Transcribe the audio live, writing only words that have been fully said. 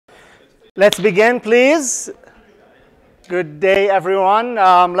Let's begin, please. Good day, everyone.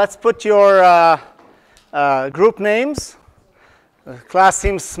 Let's put your group names. The class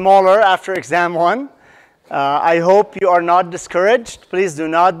seems smaller after exam one. I hope you are not discouraged. Please do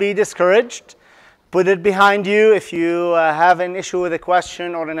not be discouraged. Put it behind you. If you have an issue with a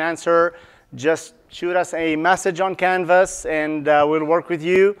question or an answer, just shoot us a message on Canvas, and we'll work with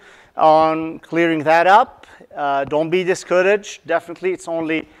you on clearing that up. Don't be discouraged. Definitely, it's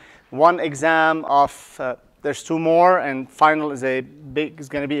only one exam of, there's two more, and final is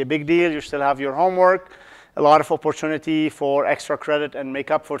going to be a big deal. You still have your homework, a lot of opportunity for extra credit and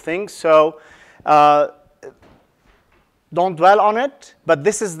make up for things. So don't dwell on it, but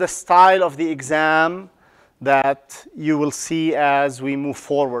this is the style of the exam that you will see as we move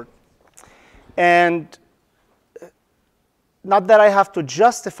forward. And not that I have to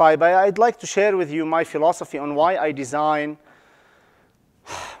justify, but I'd like to share with you my philosophy on why I designed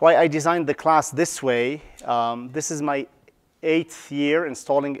the class this way. This is my 8th year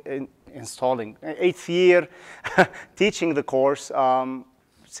eighth year teaching the course,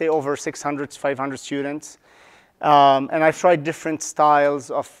 say over 600, 500 students. And I've tried different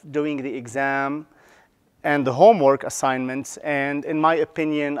styles of doing the exam and the homework assignments. And in my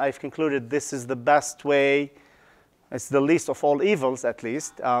opinion, I've concluded this is the best way. It's the least of all evils, at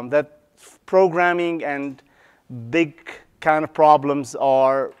least, that programming and big kind of problems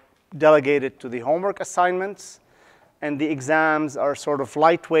are delegated to the homework assignments, and the exams are sort of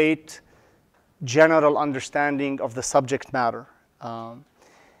lightweight, general understanding of the subject matter.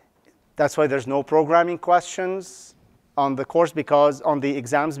 That's why there's no programming questions on the course, on the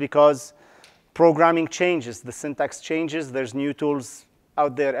exams, because programming changes, the syntax changes, there's new tools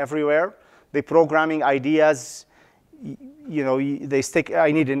out there everywhere. The programming ideas, they stick.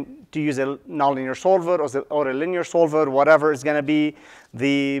 I need to use a nonlinear solver or a linear solver, whatever is going to be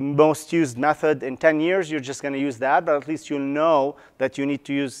the most used method in 10 years. You're just going to use that, but at least you'll know that you need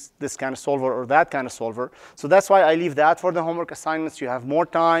to use this kind of solver or that kind of solver. So that's why I leave that for the homework assignments. You have more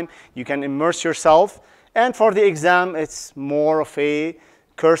time. You can immerse yourself. And for the exam, it's more of a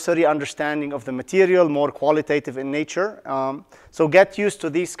cursory understanding of the material, more qualitative in nature. So get used to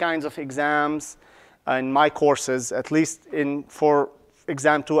these kinds of exams in my courses, at least for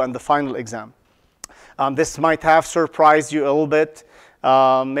exam 2 and the final exam. This might have surprised you a little bit.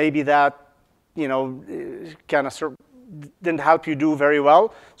 Maybe that kind of didn't help you do very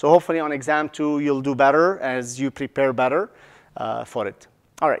well. So hopefully on exam 2 you'll do better as you prepare better for it.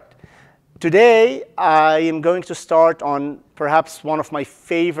 All right. Today I am going to start on perhaps one of my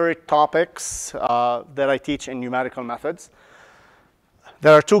favorite topics that I teach in numerical methods.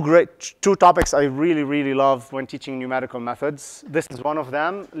 There are two topics I really, really love when teaching numerical methods. This is one of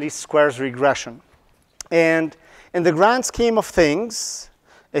them, least squares regression. And in the grand scheme of things,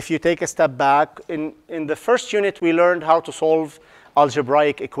 if you take a step back, in the first unit, we learned how to solve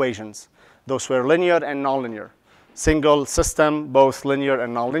algebraic equations. Those were linear and nonlinear. Single system, both linear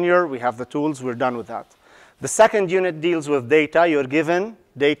and nonlinear. We have the tools. We're done with that. The second unit deals with data. You're given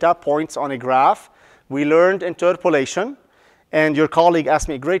data points on a graph. We learned interpolation. And your colleague asked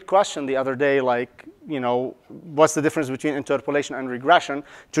me a great question the other day, like, what's the difference between interpolation and regression?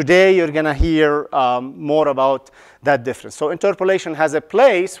 Today, you're going to hear more about that difference. So interpolation has a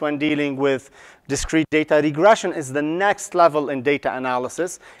place when dealing with discrete data. Regression is the next level in data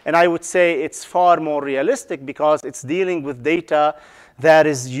analysis. And I would say it's far more realistic because it's dealing with data that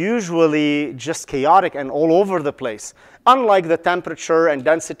is usually just chaotic and all over the place. Unlike the temperature and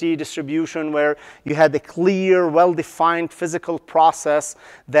density distribution, where you had a clear, well-defined physical process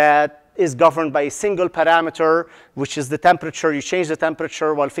that is governed by a single parameter, which is the temperature. You change the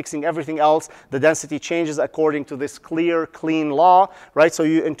temperature while fixing everything else. The density changes according to this clear, clean law, right? So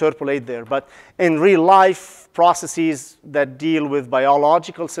you interpolate there. But in real life, processes that deal with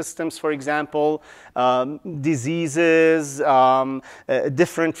biological systems, for example, diseases,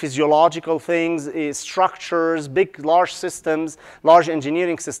 different physiological things, structures, big, large systems, large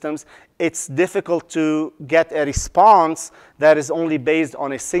engineering systems, it's difficult to get a response that is only based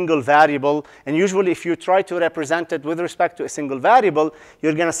on a single variable. And usually, if you try to represent it with respect to a single variable,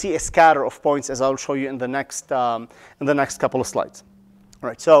 you're going to see a scatter of points, as I'll show you in the next couple of slides. All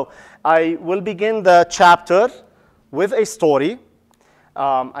right, so I will begin the chapter with a story.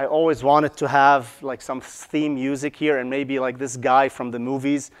 I always wanted to have like some theme music here, and maybe like this guy from the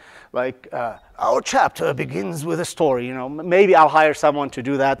movies, like our chapter begins with a story. Maybe I'll hire someone to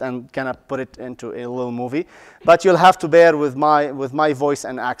do that and kind of put it into a little movie. But you'll have to bear with my voice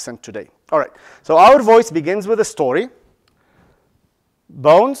and accent today. All right, so our voice begins with a story.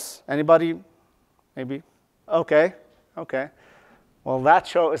 Bones? Anybody? Maybe? Okay. Well, that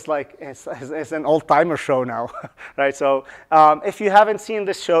show is like, it's an old-timer show now, right? So if you haven't seen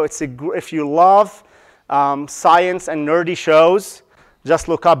this show, if you love science and nerdy shows, just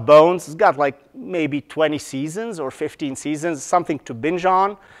look up Bones. It's got like maybe 20 seasons or 15 seasons, something to binge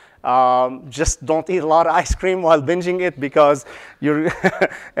on. Just don't eat a lot of ice cream while binging it because you're,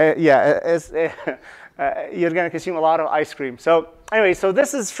 you're going to consume a lot of ice cream. So anyway, so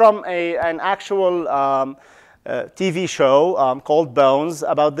this is from an actual TV show called Bones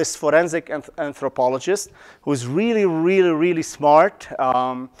about this forensic anthropologist who's really, really, really smart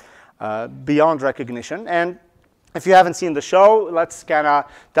beyond recognition. And if you haven't seen the show, let's kind of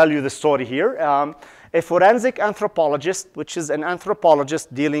tell you the story here. A forensic anthropologist, which is an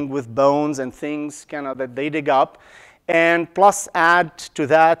anthropologist dealing with bones and things kind of that they dig up, and plus add to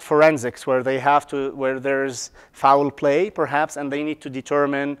that forensics where there's foul play perhaps, and they need to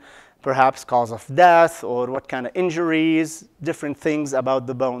determine perhaps cause of death or what kind of injuries, different things about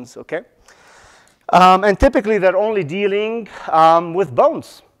the bones, okay? And typically they're only dealing with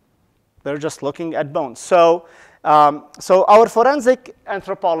bones. They're just looking at bones. So our forensic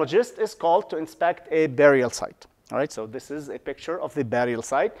anthropologist is called to inspect a burial site. All right, so this is a picture of the burial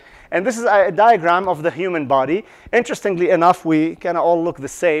site. And this is a diagram of the human body. Interestingly enough, we kind of all look the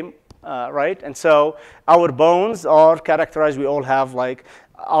same, right? And so our bones are characterized. We all have like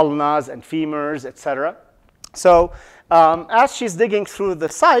ulnas and femurs, etc. So as she's digging through the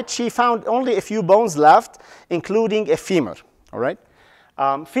site, she found only a few bones left, including a femur, all right?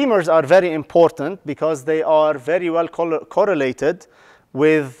 Femurs are very important because they are very well correlated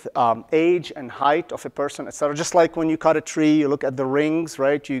with age and height of a person, etc. Just like when you cut a tree, you look at the rings,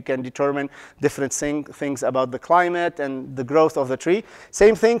 right? You can determine different things about the climate and the growth of the tree.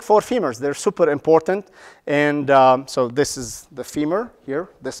 Same thing for femurs. They're super important. And so this is the femur here,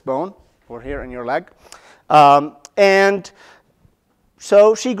 this bone, or here in your leg. And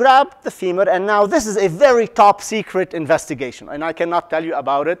so she grabbed the femur, and now this is a very top secret investigation. And I cannot tell you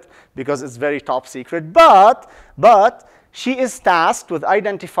about it because it's very top secret. But she is tasked with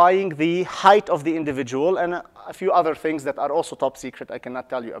identifying the height of the individual and a few other things that are also top secret I cannot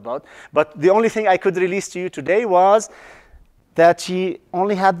tell you about. But the only thing I could release to you today was that she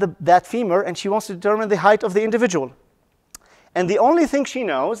only had that femur, and she wants to determine the height of the individual. And the only thing she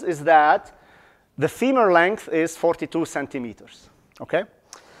knows is that the femur length is 42 centimeters. Okay?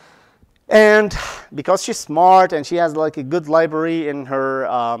 And because she's smart and she has like a good library in her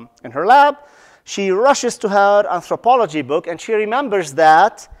lab, she rushes to her anthropology book, and she remembers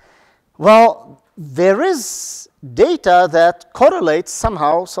that, well, there is data that correlates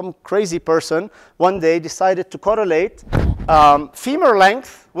somehow. Some crazy person one day decided to correlate femur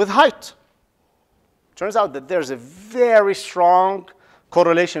length with height. Turns out that there's a very strong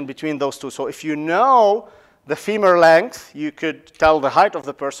correlation between those two. So if you know the femur length, you could tell the height of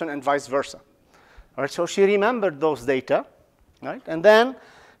the person and vice versa. All right, so she remembered those data, right? And then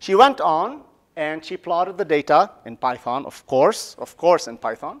she went on and she plotted the data in Python, of course in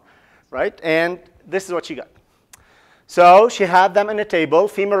Python, right? And this is what she got. So she had them in a table,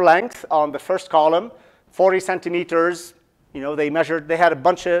 femur length on the first column, 40 centimeters. You know, they had a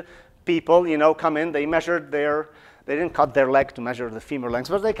bunch of people, you know, come in, they measured they didn't cut their leg to measure the femur length,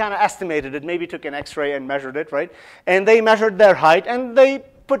 but they kind of estimated it, maybe took an x-ray and measured it, right? And they measured their height, and they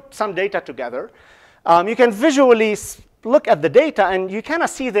put some data together. You can visually look at the data, and you kind of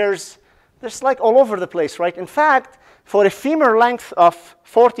see there's like all over the place, right? In fact, for a femur length of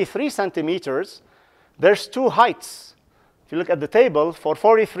 43 centimeters, there's two heights. If you look at the table, for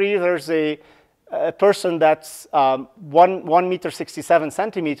 43, there's a person that's 1 meter 67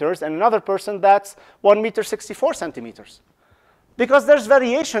 centimeters, and another person that's 1 meter 64 centimeters. Because there's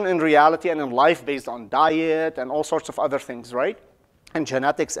variation in reality and in life based on diet and all sorts of other things, right? And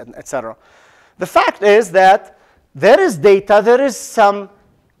genetics, and etc. The fact is that there is data, there is some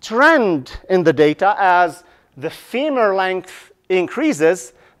trend in the data. As the femur length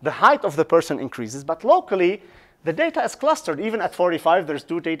increases, the height of the person increases. But locally, the data is clustered. Even at 45, there's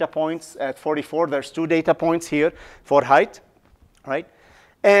 2 data points. At 44, there's 2 data points here for height, right?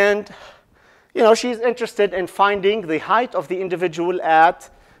 And you know, she's interested in finding the height of the individual at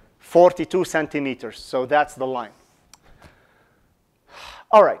 42 centimeters. So that's the line.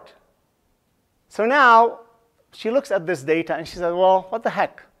 All right. So now she looks at this data, and she says, well, what the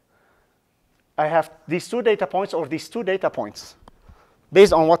heck? I have these 2 data points or these 2 data points.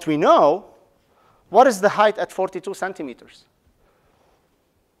 Based on what we know, what is the height at 42 centimeters?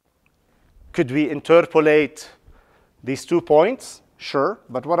 Could we interpolate these 2 points? Sure,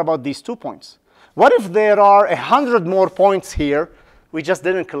 but what about these 2 points? What if there are 100 more points here? We just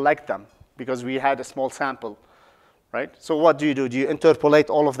didn't collect them because we had a small sample. right? So what do? Do you interpolate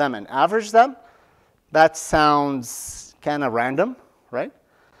all of them and average them? That sounds kind of random, right?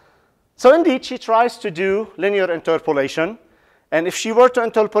 So indeed, she tries to do linear interpolation. And if she were to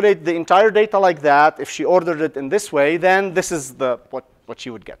interpolate the entire data like that, if she ordered it in this way, then this is what she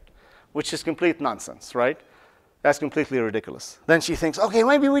would get, which is complete nonsense, right? That's completely ridiculous. Then she thinks, OK,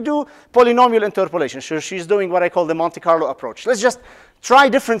 maybe we do polynomial interpolation. So she's doing what I call the Monte Carlo approach. Let's just try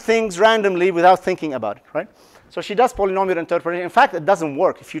different things randomly without thinking about it, right? So she does polynomial interpolation. In fact, it doesn't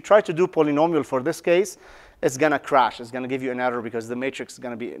work. If you try to do polynomial for this case, it's going to crash. It's going to give you an error because the matrix is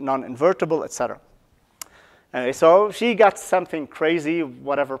going to be non-invertible, et cetera. Anyway, so she got something crazy,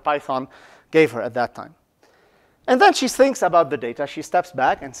 whatever Python gave her at that time. And then she thinks about the data. She steps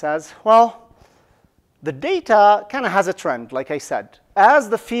back and says, well, the data kind of has a trend, like I said. As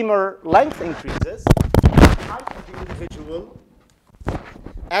the femur length increases, the height of the individual,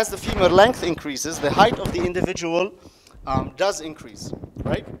 as the femur length increases, the height of the individual does increase,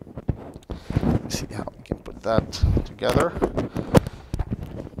 right? Let's see how we can put that together.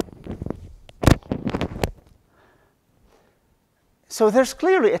 So there's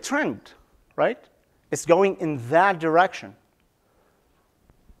clearly a trend, right? It's going in that direction.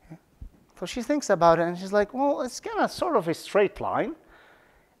 So she thinks about it, and she's like, well, it's kind of sort of a straight line.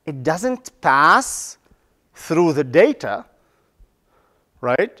 It doesn't pass through the data,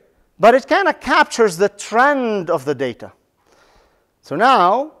 right? But it kind of captures the trend of the data. So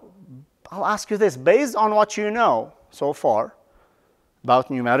now, I'll ask you this. Based on what you know so far about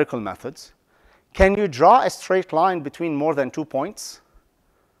numerical methods, can you draw a straight line between more than 2 points?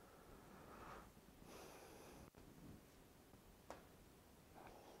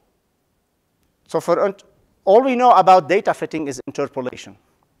 So for all we know about data fitting is interpolation,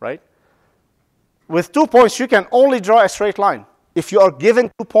 right? With 2 points, you can only draw a straight line. If you are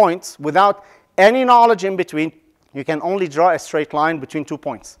given 2 points without any knowledge in between, you can only draw a straight line between 2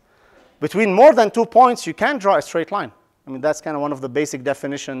 points. Between more than 2 points, you can't draw a straight line. I mean, that's kind of one of the basic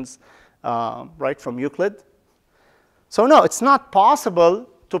definitions, right, from Euclid. So no, it's not possible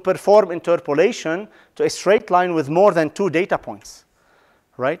to perform interpolation to a straight line with more than 2 data points,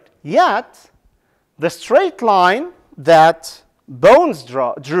 right? Yet, the straight line that Bones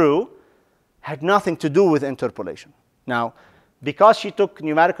drew had nothing to do with interpolation. Now, because she took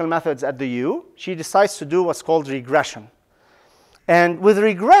numerical methods at the U, she decides to do what's called regression. And with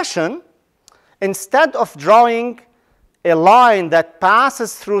regression, instead of drawing a line that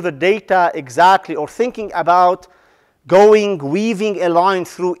passes through the data exactly, or thinking about weaving a line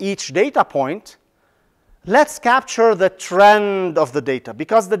through each data point, let's capture the trend of the data.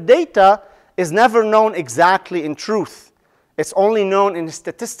 Because the data is never known exactly in truth. It's only known in a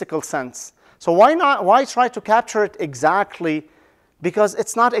statistical sense. So why try to capture it exactly? Because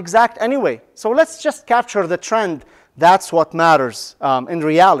it's not exact anyway. So let's just capture the trend. That's what matters in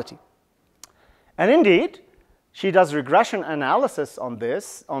reality. And indeed, she does regression analysis on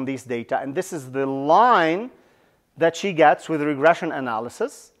these data. And this is the line that she gets with regression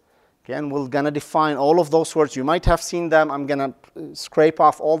analysis. Okay, and we're going to define all of those words. You might have seen them. I'm going to scrape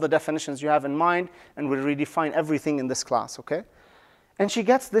off all the definitions you have in mind, and we'll redefine everything in this class, okay? And she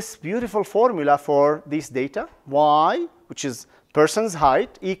gets this beautiful formula for these data. Y, which is person's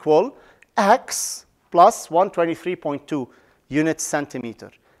height, equal x plus 123.2 units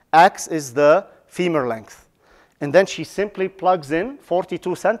centimeter. X is the femur length. And then she simply plugs in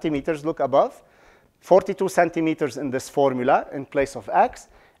 42 centimeters, look above, 42 centimeters in this formula in place of x.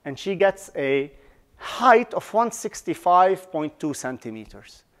 And she gets a height of 165.2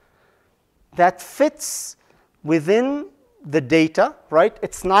 centimeters. That fits within the data, right?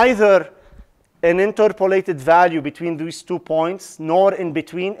 It's neither an interpolated value between these 2 points, nor in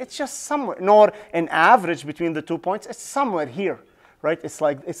between. It's just somewhere, nor an average between the 2 points. It's somewhere here, right? It's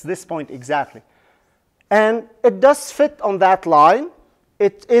like, it's this point exactly. And it does fit on that line.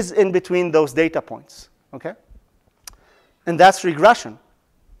 It is in between those data points, okay? And that's regression.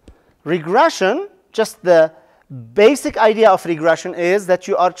 Regression, just the basic idea of regression is that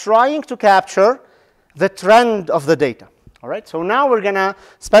you are trying to capture the trend of the data. All right, so now we're going to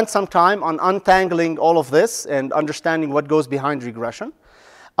spend some time on untangling all of this and understanding what goes behind regression.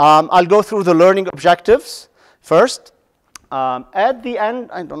 I'll go through the learning objectives first. At the end,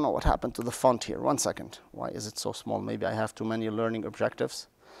 I don't know what happened to the font here. 1 second. Why is it so small? Maybe I have too many learning objectives.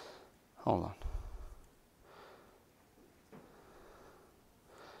 Hold on.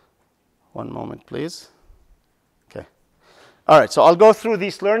 1 moment, please. Okay. All right, so I'll go through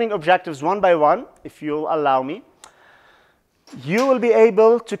these learning objectives one by one, if you'll allow me. You will be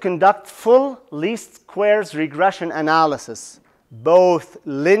able to conduct full least squares regression analysis, both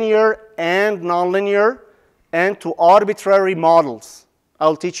linear and nonlinear, and to arbitrary models.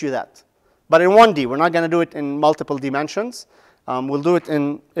 I'll teach you that. But in 1D, we're not going to do it in multiple dimensions. We'll do it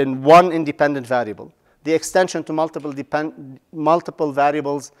in one independent variable. The extension to multiple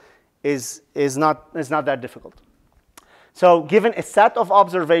variables is not that difficult. So given a set of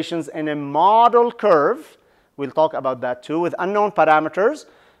observations in a model curve, we'll talk about that too, with unknown parameters,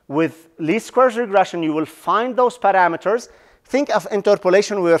 with least squares regression, you will find those parameters. Think of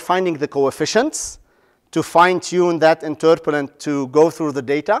interpolation. We are finding the coefficients to fine-tune that interpolant to go through the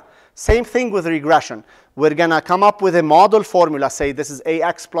data. Same thing with regression. We're going to come up with a model formula, say this is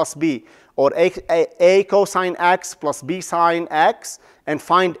ax plus b, or a cosine x plus b sine x, and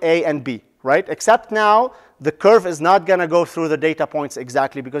find a and b, right? Except now, the curve is not going to go through the data points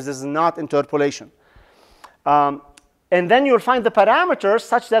exactly because this is not interpolation. And then you'll find the parameters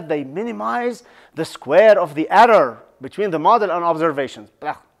such that they minimize the square of the error between the model and observations.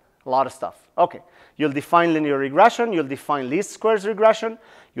 Blah, a lot of stuff. OK. You'll define linear regression. You'll define least squares regression.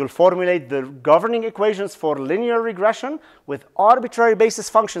 You'll formulate the governing equations for linear regression with arbitrary basis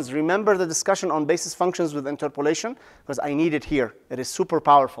functions. Remember the discussion on basis functions with interpolation? Because I need it here. It is super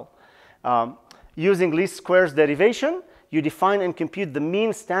powerful. Using least squares derivation, you define and compute the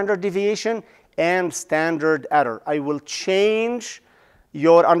mean standard deviation and standard error. I will change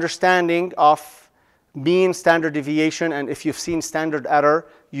your understanding of mean standard deviation, and if you've seen standard error,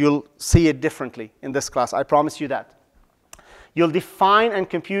 you'll see it differently in this class. I promise you that. You'll define and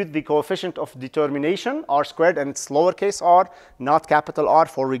compute the coefficient of determination, r squared, and it's lowercase r, not capital R.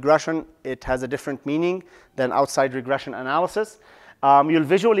 For regression, it has a different meaning than outside regression analysis. You'll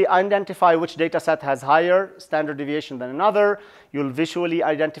visually identify which data set has higher standard deviation than another. You'll visually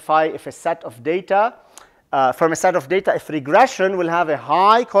identify if a set of data, from a set of data, if regression will have a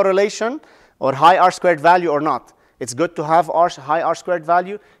high correlation or high r squared value or not. It's good to have high r squared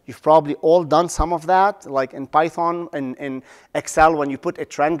value. You've probably all done some of that, like in Python and in Excel, when you put a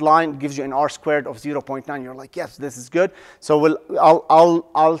trend line, it gives you an r squared of 0.9. You're like, yes, this is good. So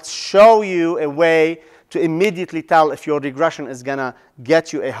I'll show you a way to immediately tell if your regression is going to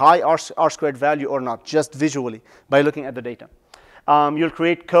get you a high r squared value or not, just visually by looking at the data. You'll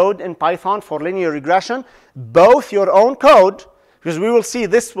create code in Python for linear regression, both your own code, because we will see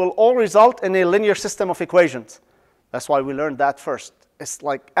this will all result in a linear system of equations. That's why we learned that first. It's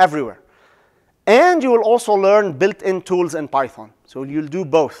like everywhere. And you will also learn built-in tools in Python. So you'll do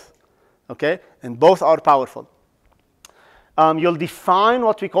both, okay? And both are powerful. You'll define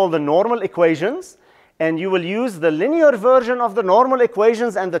what we call the normal equations, and you will use the linear version of the normal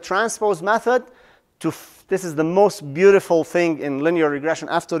equations and the transpose method to, this is the most beautiful thing in linear regression.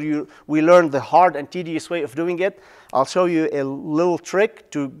 After we learn the hard and tedious way of doing it, I'll show you a little trick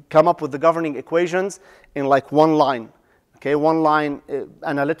to come up with the governing equations in like one line, okay? One line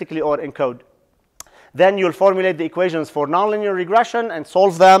analytically or in code. Then you'll formulate the equations for nonlinear regression and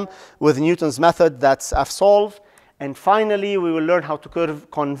solve them with Newton's method, that's fsolve. And finally, we will learn how to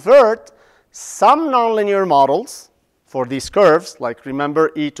convert some nonlinear models for these curves, like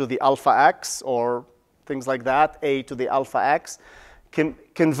remember e to the alpha x or things like that, a to the alpha x, can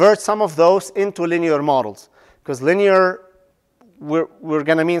convert some of those into linear models. Because linear, we're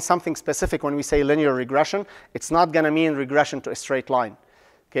going to mean something specific when we say linear regression. It's not going to mean regression to a straight line.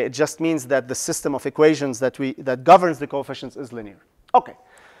 Okay, it just means that the system of equations that governs the coefficients is linear. Okay,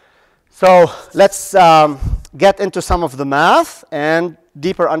 so let's get into some of the math and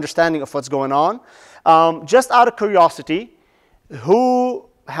deeper understanding of what's going on. Just out of curiosity, who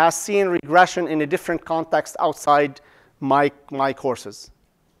has seen regression in a different context outside my courses?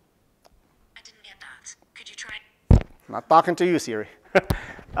 I didn't get that. Could you try? Not talking to you, Siri.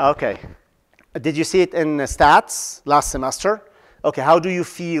 Okay. Did you see it in stats last semester? Okay, how do you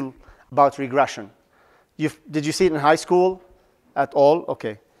feel about regression? Did you see it in high school at all?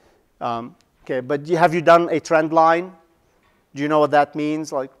 Okay. Okay, but have you done a trend line? Do you know what that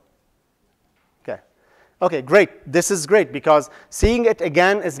means? Like, okay. Okay, great. This is great because seeing it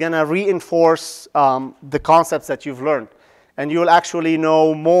again is going to reinforce the concepts that you've learned. And you'll actually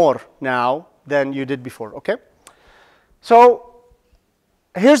know more now than you did before, okay? So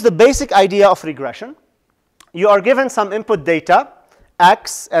here's the basic idea of regression. You are given some input data,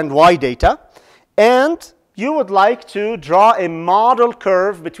 x and y data, and you would like to draw a model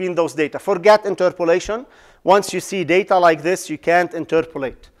curve between those data. Forget interpolation. Once you see data like this, you can't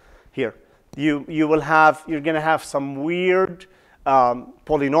interpolate here. You're going to have some weird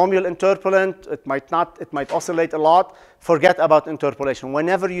polynomial interpolant. It might oscillate a lot. Forget about interpolation.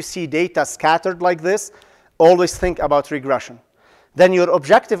 Whenever you see data scattered like this, always think about regression. Then your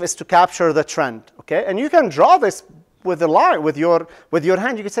objective is to capture the trend, okay? And you can draw this with a line, with your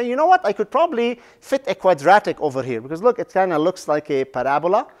hand, you could say, you know what, I could probably fit a quadratic over here. Because look, it kind of looks like a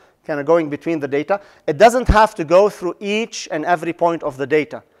parabola, kind of going between the data. It doesn't have to go through each and every point of the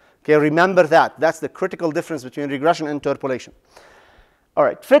data. Okay, remember that. That's the critical difference between regression and interpolation. All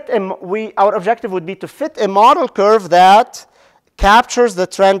right, our objective would be to fit a model curve that captures the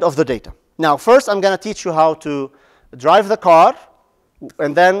trend of the data. Now, first, I'm going to teach you how to drive the car,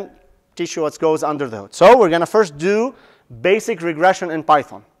 and then teach you what goes under the hood. So we're going to first do basic regression in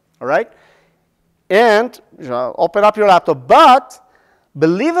Python, all right? And open up your laptop. But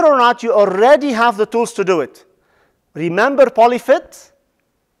believe it or not, you already have the tools to do it. Remember polyfit?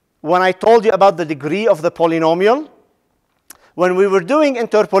 When I told you about the degree of the polynomial? When we were doing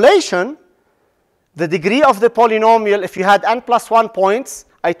interpolation, the degree of the polynomial, if you had n plus 1 points,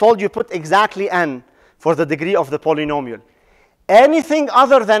 I told you put exactly n for the degree of the polynomial. Anything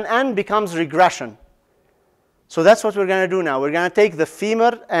other than n becomes regression. So that's what we're going to do now. We're going to take the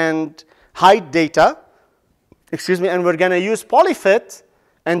femur and height data, and we're going to use polyfit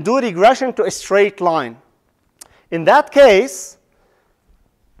and do regression to a straight line. In that case,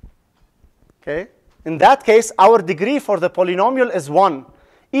 our degree for the polynomial is 1.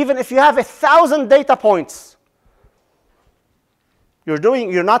 Even if you have 1,000 data points,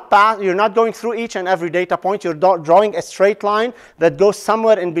 you're not going through each and every data point. You're drawing a straight line that goes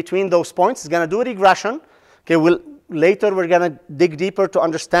somewhere in between those points. It's going to do regression. Okay, later we're going to dig deeper to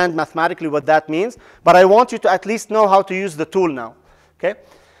understand mathematically what that means. But I want you to at least know how to use the tool now. Okay.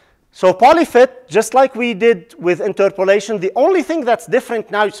 So polyfit, just like we did with interpolation, the only thing that's different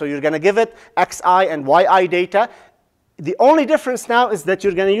now, so you're going to give it xi and yi data. The only difference now is that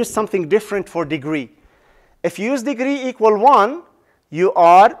you're going to use something different for degree. If you use degree equal 1, you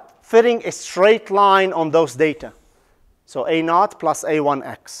are fitting a straight line on those data. So a0 plus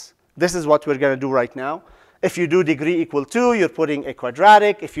a1x. This is what we're going to do right now. If you do degree equal 2, you're putting a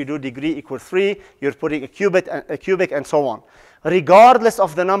quadratic. If you do degree equal 3, you're putting a cubic, and so on, regardless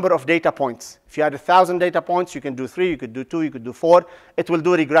of the number of data points. If you had 1,000 data points, you can do 3, you could do 2, you could do 4. It will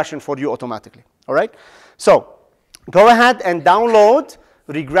do regression for you automatically. All right? So go ahead and download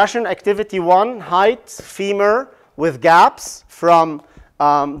regression activity 1, height, femur with gaps from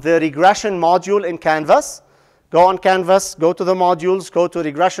the regression module in Canvas. Go on Canvas, go to the modules, go to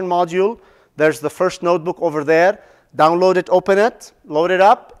regression module. There's the first notebook over there. Download it, open it, load it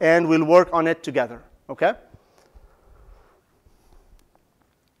up, and we'll work on it together. Okay?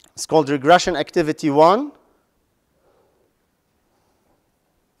 It's called regression activity 1.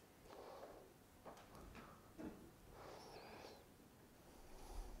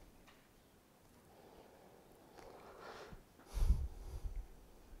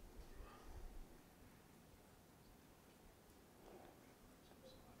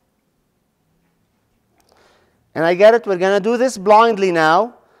 And I get it, we're going to do this blindly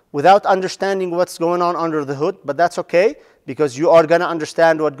now without understanding what's going on under the hood, but that's okay because you are going to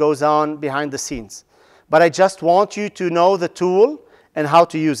understand what goes on behind the scenes. But I just want you to know the tool and how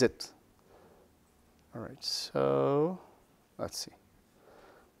to use it. All right, so let's see.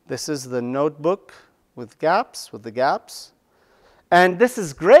 This is the notebook with the gaps. And this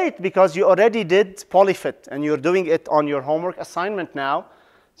is great because you already did polyfit and you're doing it on your homework assignment now.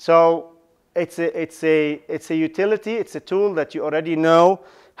 So it's a utility, it's a tool that you already know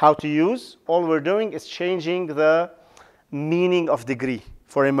how to use. All we're doing is changing the meaning of degree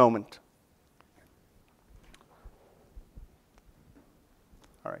for a moment.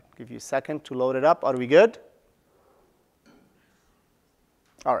 All right, give you a second to load it up. Are we good?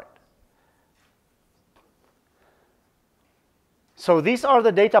 All right. So these are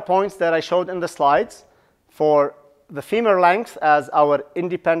the data points that I showed in the slides for the femur length as our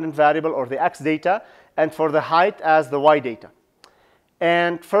independent variable, or the x data, and for the height as the y data.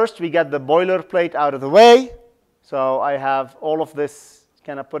 And first, we get the boilerplate out of the way. So I have all of this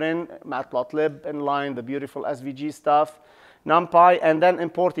kind of put in, matplotlib, inline, the beautiful SVG stuff, NumPy, and then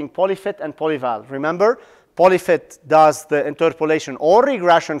importing polyfit and polyval. Remember, polyfit does the interpolation or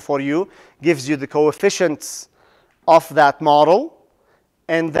regression for you, gives you the coefficients of that model,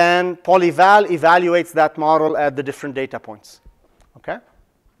 and then polyval evaluates that model at the different data points. Okay?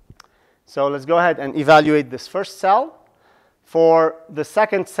 So let's go ahead and evaluate this first cell. For the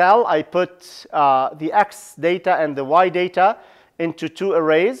second cell, I put the x data and the y data into two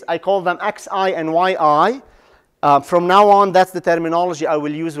arrays. I call them xi and yi. From now on, that's the terminology I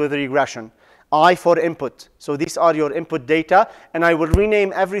will use with regression. I for input. So these are your input data, and I will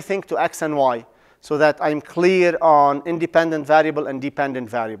rename everything to x and y, so that I'm clear on independent variable and dependent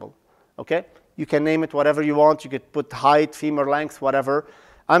variable. Okay? You can name it whatever you want. You could put height, femur length, whatever.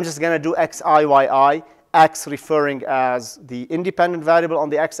 I'm just going to do xi, yi. x referring as the independent variable on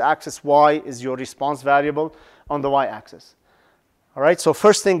the x-axis, y is your response variable on the y-axis. All right, so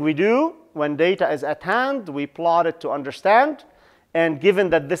first thing we do when data is at hand, we plot it to understand. And given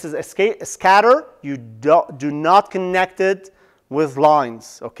that this is a scatter, you do not connect it with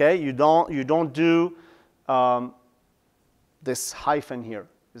lines. Okay, you don't do this hyphen here.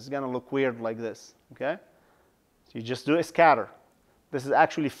 This is going to look weird like this. Okay, so you just do a scatter. This is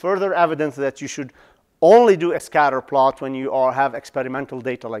actually further evidence that you should only do a scatter plot when you have experimental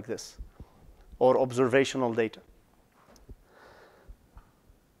data like this or observational data.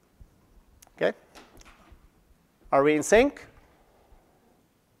 Okay, are we in sync?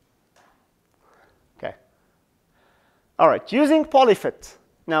 Okay. All right, using polyfit.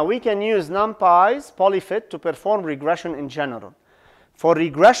 Now we can use NumPy's polyfit to perform regression in general. For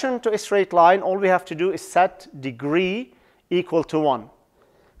regression to a straight line, all we have to do is set degree equal to 1.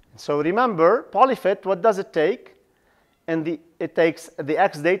 So remember, polyfit, what does it take? It takes the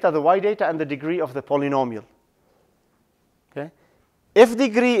x data, the y data, and the degree of the polynomial. Okay? If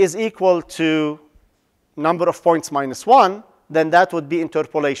degree is equal to number of points minus 1, then that would be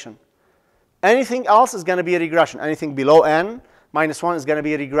interpolation. Anything else is going to be a regression. Anything below n minus 1 is going to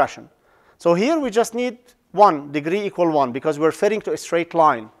be a regression. So here we just need 1, degree equal 1, because we're fitting to a straight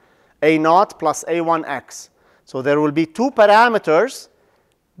line, a0 plus a1x. So there will be two parameters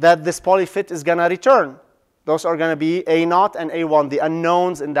that this polyfit is going to return. Those are going to be a0 and a1, the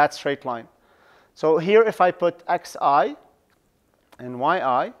unknowns in that straight line. So here if I put xi and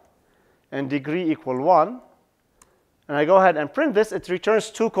yi and degree equal 1, and I go ahead and print this, it returns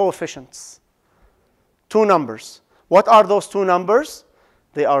two coefficients, two numbers. What are those two numbers?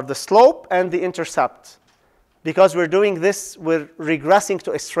 They are the slope and the intercept. Because we're doing this, we're regressing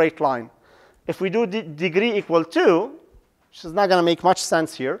to a straight line. If we do degree equal 2, which is not going to make much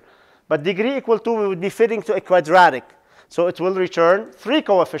sense here, but degree equal 2, we would be fitting to a quadratic. So it will return three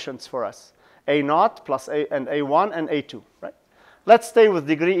coefficients for us, a0 plus and a1 and a2. Right? Let's stay with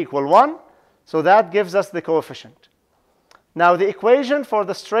degree equal 1. So that gives us the coefficient. Now the equation for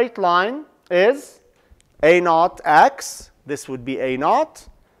the straight line is a0 x, this would be a0,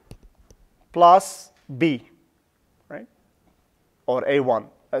 plus b, right? Or a1.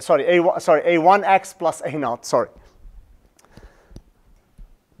 A1x plus a0, sorry.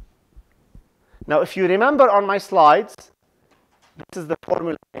 Now, if you remember on my slides, this is the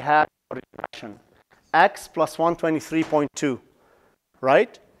formula I had for regression. X plus 123.2,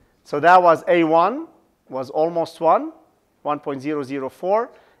 right? So that was a1 was almost 1, 1.004,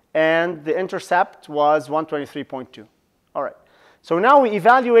 and the intercept was 123.2. All right. So now we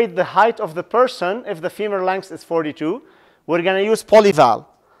evaluate the height of the person. If the femur length is 42, we're going to use polyval.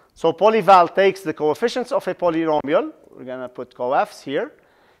 So polyval takes the coefficients of a polynomial. We're going to put coefs here,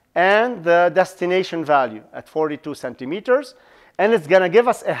 and the destination value at 42 centimeters. And it's going to give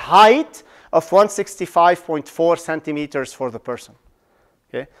us a height of 165.4 centimeters for the person.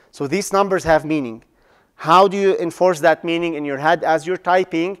 Okay? So these numbers have meaning. How do you enforce that meaning in your head? As you're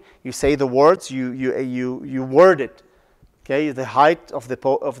typing, you say the words, you word it. Okay? The height of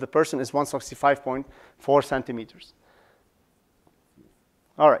the person is 165.4 centimeters.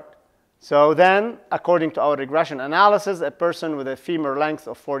 All right. So then, according to our regression analysis, a person with a femur length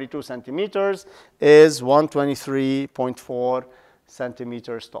of 42 centimeters is 123.4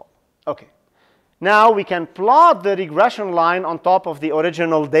 centimeters tall. Okay. Now we can plot the regression line on top of the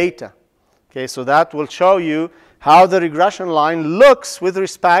original data. Okay, so that will show you how the regression line looks with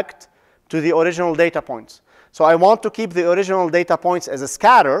respect to the original data points. So I want to keep the original data points as a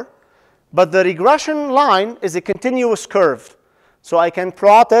scatter, but the regression line is a continuous curve. So I can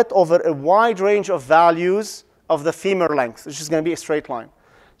plot it over a wide range of values of the femur length, which is going to be a straight line.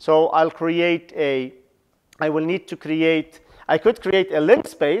 So I will need to create, I could create a limit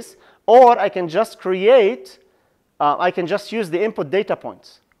space, or I can just create, I can just use the input data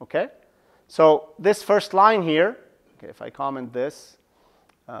points, okay? So this first line here, okay, if I comment this,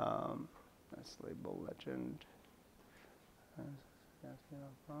 let's label legend.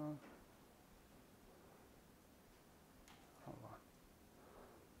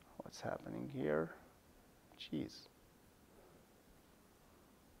 What's happening here? Jeez.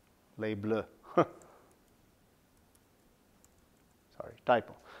 Les bleus. Sorry,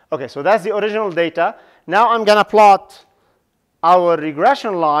 typo. Okay, so that's the original data. Now I'm going to plot our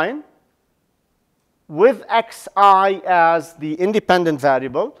regression line with xi as the independent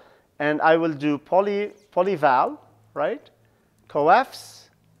variable, and I will do polyval, right? Coefs,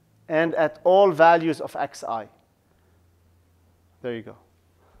 and at all values of xi. There you go.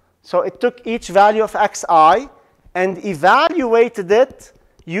 So it took each value of xi and evaluated it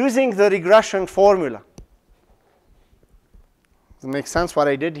using the regression formula. Does it make sense what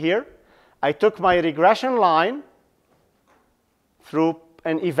I did here? I took my regression line through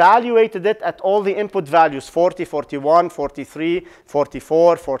and evaluated it at all the input values, 40, 41, 43,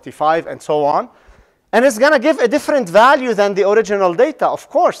 44, 45, and so on. And it's going to give a different value than the original data, of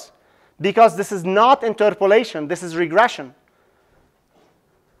course, because this is not interpolation. This is regression.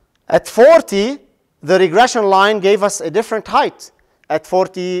 At 40, the regression line gave us a different height. At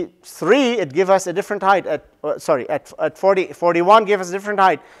 43, it gave us a different height. At 41 gave us a different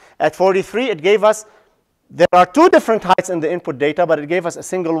height. At 43, it gave us, there are two different heights in the input data, but it gave us a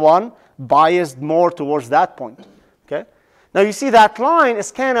single one biased more towards that point. Okay? Now you see that line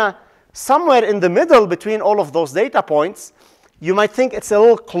is kind of somewhere in the middle between all of those data points. You might think it's a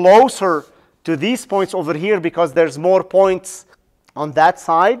little closer to these points over here because there's more points on that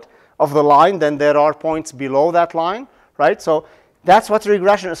side of the line than there are points below that line, right? So that's what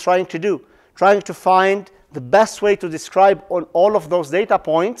regression is trying to do, trying to find the best way to describe on all of those data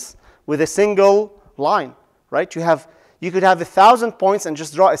points with a single line, right? You could have 1,000 points and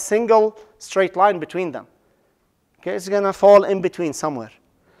just draw a single straight line between them. Okay, it's going to fall in between somewhere.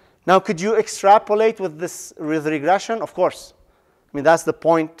 Now, could you extrapolate with regression? Of course. I mean, that's the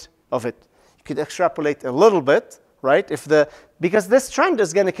point of it. You could extrapolate a little bit, right? Because this trend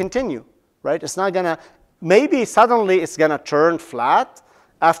is going to continue, right? It's not going to, maybe suddenly it's going to turn flat.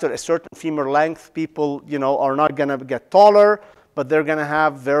 After a certain femur length, people, are not going to get taller, but they're going to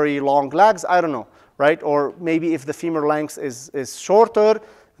have very long legs. I don't know, right? Or maybe if the femur length is shorter,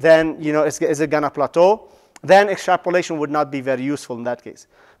 then, is it going to plateau? Then extrapolation would not be very useful in that case.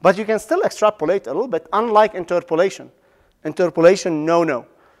 But you can still extrapolate a little bit, unlike interpolation. Interpolation, no.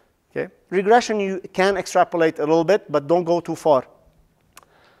 Okay? Regression, you can extrapolate a little bit, but don't go too far.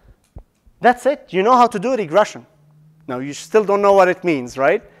 That's it. You know how to do regression. Now, you still don't know what it means,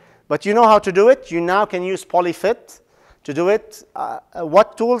 right? But you know how to do it. You now can use polyfit to do it.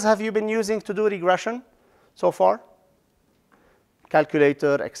 What tools have you been using to do regression so far?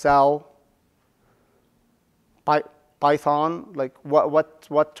 Calculator, Excel, Python, like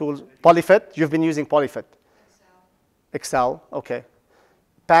what tools? Polyfit? You've been using polyfit? Excel, okay.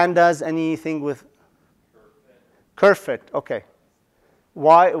 Pandas, anything with? Curvefit, okay.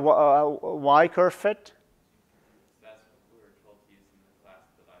 Why Curvefit?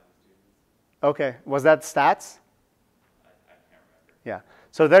 Okay, was that stats? I can't remember. Yeah,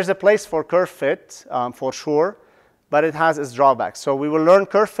 so there's a place for Curvefit for sure, but it has its drawbacks. So we will learn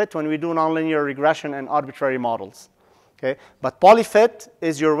Curvefit when we do nonlinear regression and arbitrary models. Okay, but polyfit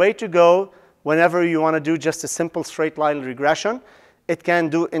is your way to go whenever you want to do just a simple straight line regression. It can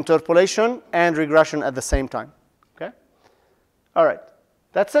do interpolation and regression at the same time. Okay, all right,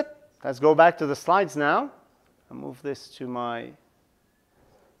 that's it. Let's go back to the slides now. I'll move this to my.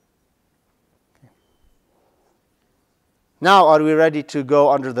 Now, are we ready to go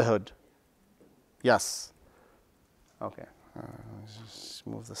under the hood? Yes. Okay. Let's just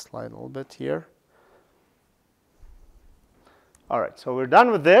move the slide a little bit here. All right. So we're done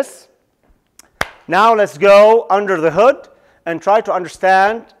with this. Now let's go under the hood and try to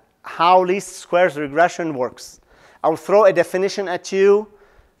understand how least squares regression works. I'll throw a definition at you.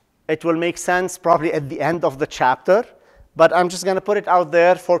 It will make sense probably at the end of the chapter, but I'm just going to put it out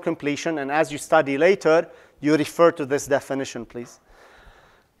there for completion. And as you study later, you refer to this definition, please.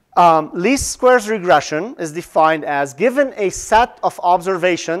 Least squares regression is defined as given a set of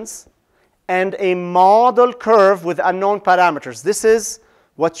observations and a model curve with unknown parameters. This is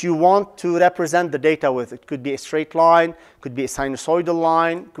what you want to represent the data with. It could be a straight line, could be a sinusoidal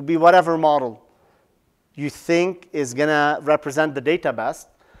line, could be whatever model you think is going to represent the data best.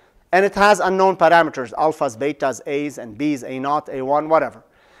 And it has unknown parameters, alphas, betas, A's, and B's, A0, A1, whatever.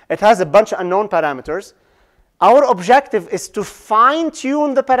 It has a bunch of unknown parameters. Our objective is to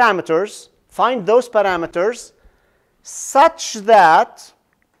fine-tune the parameters, find those parameters, such that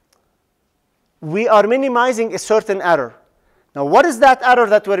we are minimizing a certain error. Now, what is that error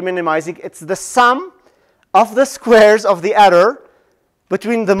that we're minimizing? It's the sum of the squares of the error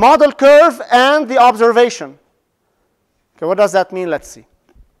between the model curve and the observation. Okay, what does that mean? Let's see.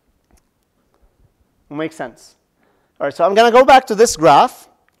 Will make sense. All right, so I'm going to go back to this graph.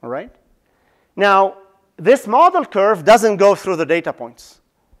 All right. Now, this model curve doesn't go through the data points,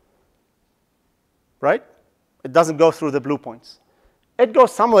 right? It doesn't go through the blue points. It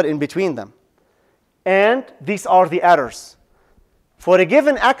goes somewhere in between them. And these are the errors. For a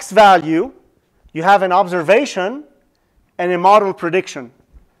given x value, you have an observation and a model prediction.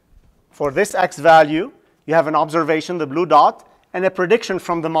 For this x value, you have an observation, the blue dot, and a prediction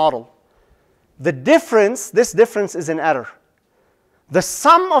from the model. The difference, this difference is an error. The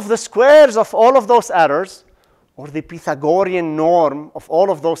sum of the squares of all of those errors or the Pythagorean norm of all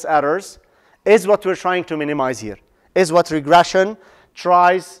of those errors is what we're trying to minimize here, is what regression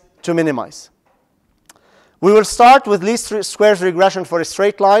tries to minimize. We will start with least squares regression for a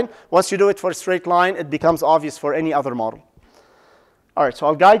straight line. Once you do it for a straight line, it becomes obvious for any other model. All right, so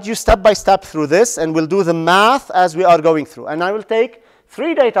I'll guide you step by step through this, and we'll do the math as we are going through. And I will take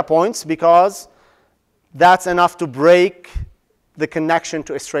 3 data points because that's enough to break the connection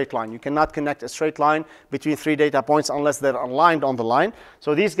to a straight line. You cannot connect a straight line between 3 data points unless they're aligned on the line.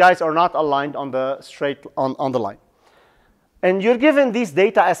 So these guys are not aligned on the on the line. And you're given these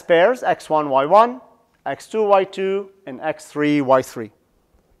data as pairs, x1, y1, x2, y2, and x3, y3.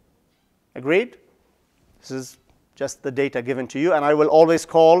 Agreed? This is just the data given to you, and I will always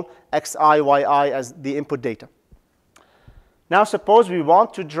call xi, yi as the input data. Now suppose we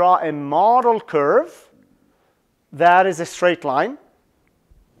want to draw a model curve that is a straight line,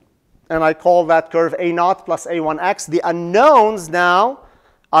 and I call that curve a0 plus a1x. The unknowns now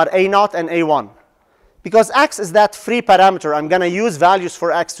are a0 and a1. Because x is that free parameter, I'm going to use values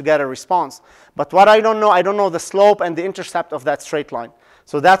for x to get a response. But what I don't know the slope and the intercept of that straight line.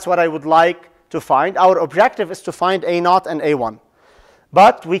 So that's what I would like to find. Our objective is to find a0 and a1.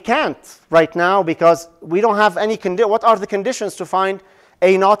 But we can't right now because we don't have any what are the conditions to find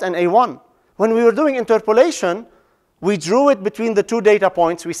a0 and a1? When we were doing interpolation, we drew it between the 2 data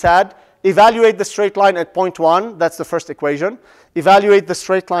points. We said, evaluate the straight line at point 1. That's the first equation. Evaluate the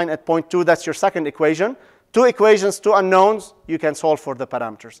straight line at point 2. That's your second equation. 2 equations, 2 unknowns. You can solve for the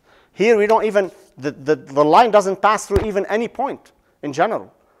parameters. Here, we don't even, the line doesn't pass through even any point in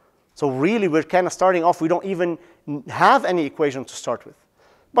general. So really, we're kind of starting off. We don't even have any equation to start with.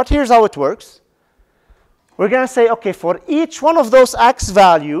 But here's how it works. We're going to say, OK, for each one of those x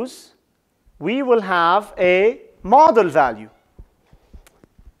values, we will have a model value.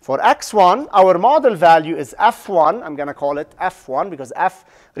 For x1, our model value is f1. I'm going to call it f1 because f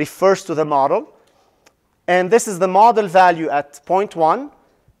refers to the model. And this is the model value at point 1.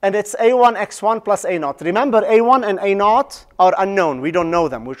 And it's a1 x1 plus a0. Remember, a1 and a0 are unknown. We don't know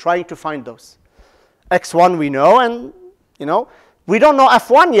them. We're trying to find those. x1 we know, and we don't know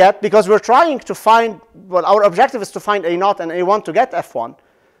f1 yet because we're trying to find, well, our objective is to find a0 and a1 to get f1.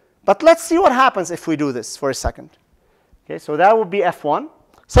 But let's see what happens if we do this for a second. Okay, so that would be f1.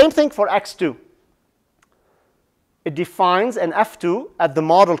 Same thing for x2. It defines an f2 at the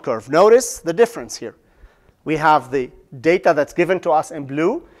model curve. Notice the difference here. We have the data that's given to us in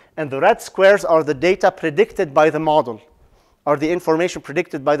blue, and the red squares are the data predicted by the model, or the information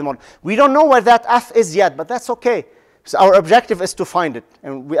predicted by the model. We don't know where that f is yet, but that's OK. So our objective is to find it.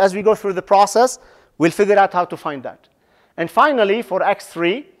 And as we go through the process, we'll figure out how to find that. And finally, for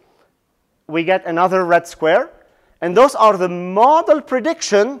x3, we get another red square. And those are the model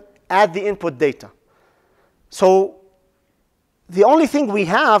prediction at the input data. So the only thing we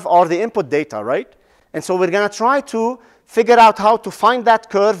have are the input data, right? And so we're going to try to figure out how to find that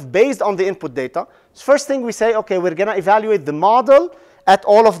curve based on the input data. So first thing we say, OK, we're going to evaluate the model at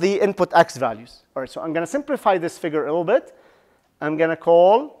all of the input x values. All right, so I'm going to simplify this figure a little bit. I'm going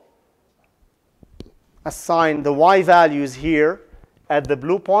to assign the y values here at the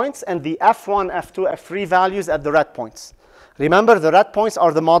blue points, and the f1, f2, f3 values at the red points. Remember, the red points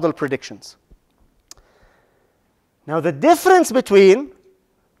are the model predictions. Now, the difference between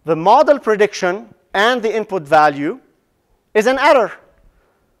the model prediction and the input value is an error.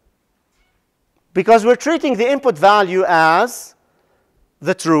 Because we're treating the input value as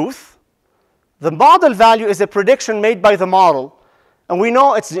the truth. The model value is a prediction made by the model. And we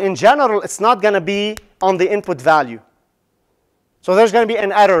know it's in general, it's not going to be on the input value. So there's going to be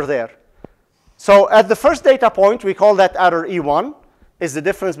an error there. So at the first data point, we call that error E1, is the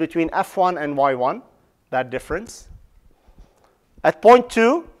difference between F1 and Y1, that difference. At point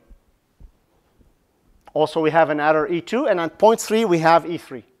 2, also we have an error E2. And at point 3, we have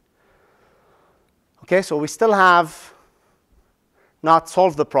E3. OK, so we still have not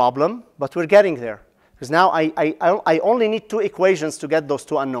solved the problem, but we're getting there. Because now I only need 2 equations to get those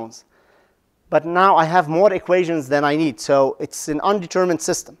 2 unknowns. But now I have more equations than I need. So it's an undetermined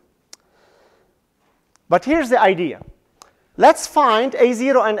system. But here's the idea. Let's find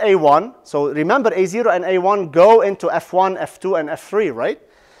A0 and A1. So remember, A0 and A1 go into F1, F2, and F3, right?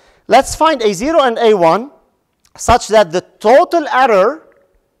 Let's find A0 and A1 such that the total error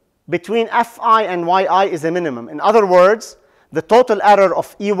between Fi and Yi is a minimum. In other words, the total error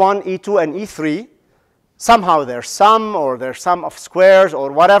of E1, E2, and E3, somehow their sum or their sum of squares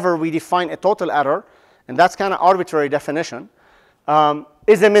or whatever we define a total error, and that's kind of arbitrary definition,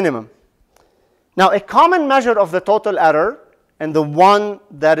 is a minimum. Now, a common measure of the total error, and the one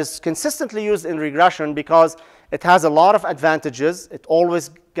that is consistently used in regression because It has a lot of advantages. It's always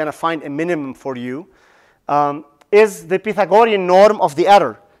going to find a minimum for you. Is the Pythagorean norm of the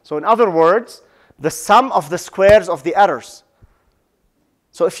error. So in other words, the sum of the squares of the errors.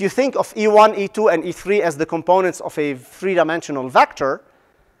 So if you think of E1, E2, and E3 as the components of a three-dimensional vector,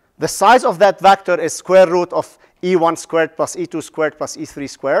 the size of that vector is square root of E1 squared plus E2 squared plus E3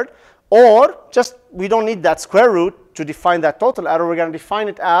 squared. Or just, we don't need that square root to define that total error. We're going to define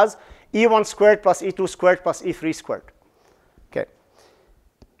it as E1 squared plus E2 squared plus E3 squared. Okay.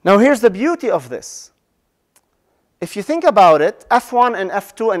 Now here's the beauty of this. If you think about it, F1 and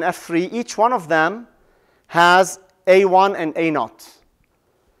F2 and F3, each one of them has A1 and A0.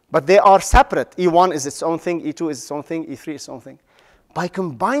 But they are separate. E1 is its own thing, E2 is its own thing, E3 is its own thing. By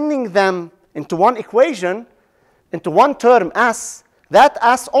combining them into one equation, into one term S, that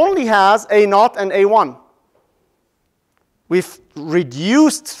S only has A0 and A1. We've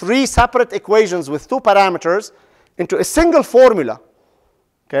reduced three separate equations with two parameters into a single formula,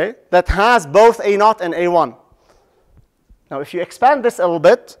 okay, that has both A0 and A1. Now, if you expand this a little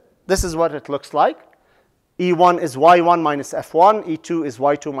bit, this is what it looks like. E1 is Y1 minus F1. E2 is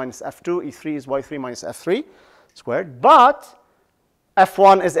Y2 minus F2. E3 is Y3 minus F3 squared. But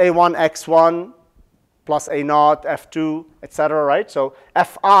F1 is A1 X1 plus A0, F2, etc., right? So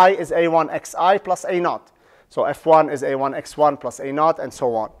Fi is A1 Xi plus A0. So F1 is A1 X1 plus A0, and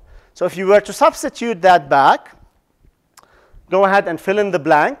so on. So if you were to substitute that back, go ahead and fill in the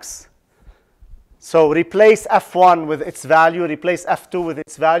blanks. So replace F1 with its value, replace F2 with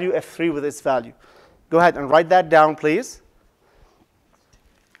its value, F3 with its value. Go ahead and write that down, please.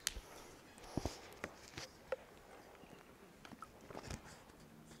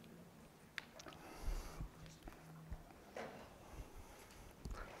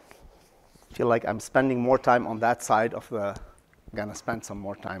 I feel like I'm spending more time on that side of the, I'm going to spend some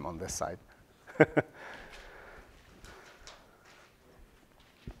more time on this side.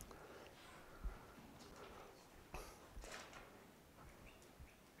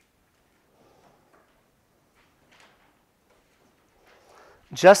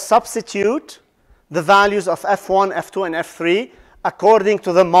 Just substitute the values of F1, F2, and F3 according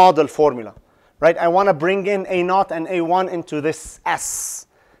to the model formula, right? I want to bring in A0 and A1 into this S,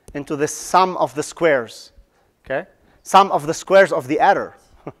 into this sum of the squares, okay? Sum of the squares of the error.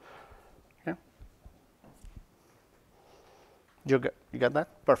 Okay. You got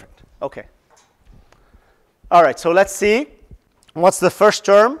that? Perfect. Okay. All right, so let's see. What's the first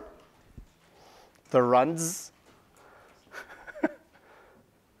term? The runs.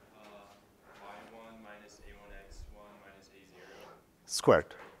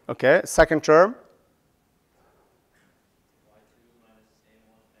 Squared. Okay, second term.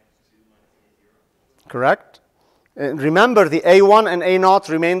 Correct. Remember, the A1 and A0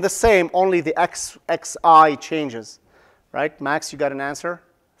 remain the same, only the xi changes. Right? Max, you got an answer?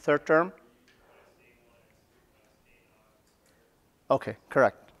 Third term? Okay,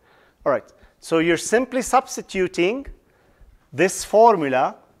 correct. All right. So you're simply substituting this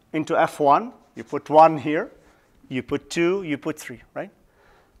formula into F1. You put 1 here. You put 2, you put 3, right?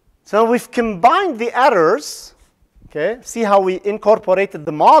 So we've combined the errors. Okay, see how we incorporated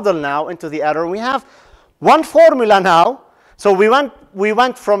the model now into the error. We have one formula now. So we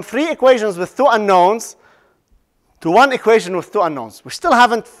went from 3 equations with 2 unknowns to 1 equation with 2 unknowns. We still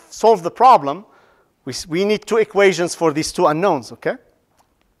haven't solved the problem. We need 2 equations for these 2 unknowns, okay?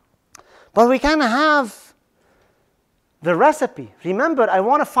 But we kind of have the recipe. Remember, I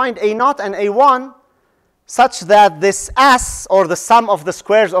want to find A0 and A1 such that this S, or the sum of the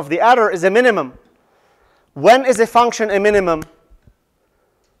squares of the error, is a minimum. When is a function a minimum?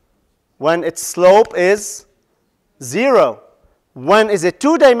 When its slope is 0. When is a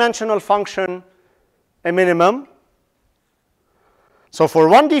 2-dimensional function a minimum? So for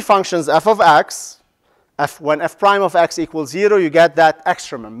 1D functions, f of x, when f prime of x equals 0, you get that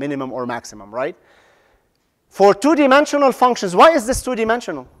extremum, minimum or maximum, right? For 2-dimensional functions, why is this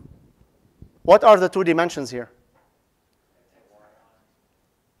 2-dimensional? What are the 2 dimensions here?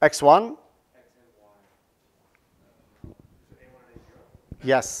 X1?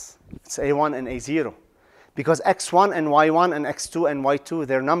 Yes, it's A1 and A0. Because X1 and Y1 and X2 and Y2,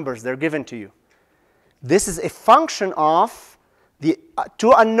 they're numbers, they're given to you. This is a function of the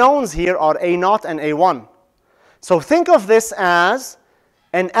 2 unknowns here are A0 and A1. So think of this as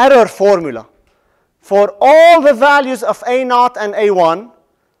an error formula. For all the values of A0 and A1,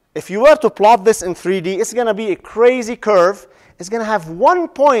 if you were to plot this in 3D, it's going to be a crazy curve. It's going to have one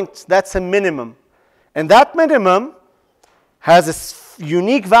point that's a minimum. And that minimum has a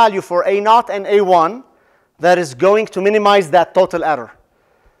unique value for A0 and A1 that is going to minimize that total error.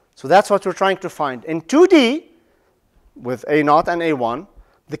 So that's what we're trying to find. In 2D, with a0 and a1.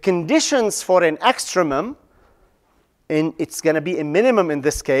 The conditions for an extremum, and it's going to be a minimum in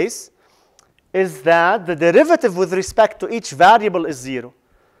this case, is that the derivative with respect to each variable is 0.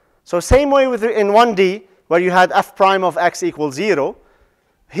 So same way in 1D, where you had f prime of x equals 0,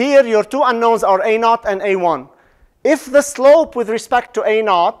 here your two unknowns are a0 and a1. If the slope with respect to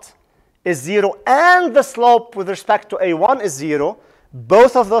a0 is 0 and the slope with respect to a1 is 0,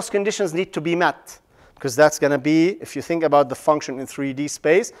 both of those conditions need to be met. Because that's going to be, if you think about the function in 3D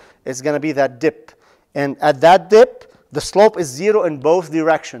space, it's going to be that dip. And at that dip, the slope is 0 in both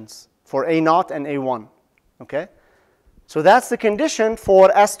directions for a0 and a1. Okay? So that's the condition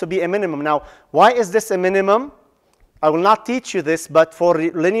for S to be a minimum. Now, why is this a minimum? I will not teach you this, but for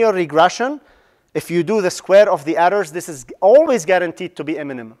linear regression, if you do the square of the errors, this is always guaranteed to be a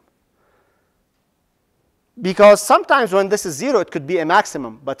minimum. Because sometimes when this is 0, it could be a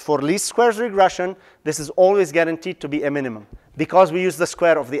maximum. But for least squares regression, this is always guaranteed to be a minimum. Because we use the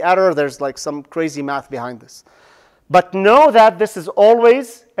square of the error, there's like some crazy math behind this. But know that this is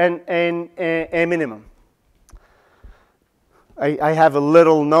always a minimum. I have a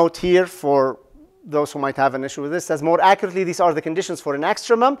little note here for those who might have an issue with this. It says more accurately, these are the conditions for an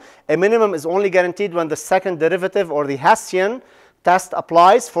extremum. A minimum is only guaranteed when the second derivative or the Hessian test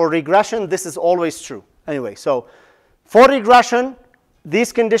applies. For regression, this is always true. Anyway, so for regression,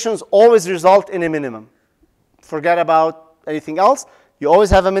 these conditions always result in a minimum. Forget about anything else. You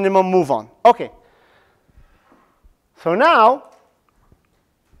always have a minimum, move on. Okay. So now,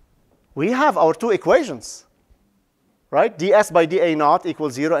 we have our two equations. Right? ds by dA0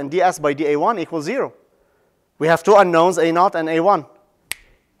 equals 0 and ds by dA1 equals 0. We have two unknowns, a0 and a1.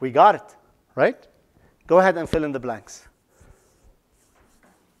 We got it, right? Go ahead and fill in the blanks.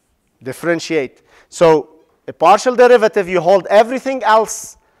 Differentiate. So a partial derivative, you hold everything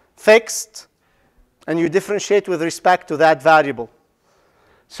else fixed, and you differentiate with respect to that variable.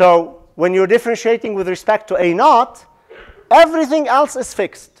 So when you're differentiating with respect to a0, everything else is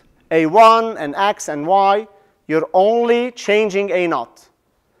fixed. a1 and x and y. You're only changing a0.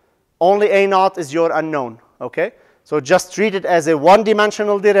 Only a0 is your unknown, okay? So just treat it as a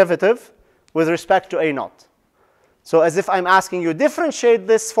one-dimensional derivative with respect to a0. So as if I'm asking you, differentiate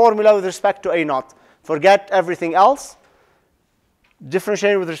this formula with respect to a0. Forget everything else.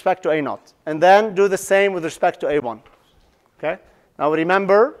 Differentiate with respect to a0. And then do the same with respect to a1, okay? Now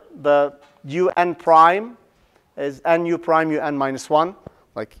remember, the un prime is nu prime un minus 1.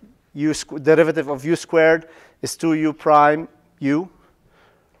 Like derivative of u squared is 2u prime u.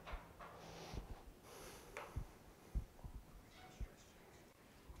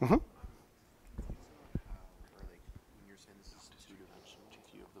 Mm-hmm. When you're saying this is two-dimensional,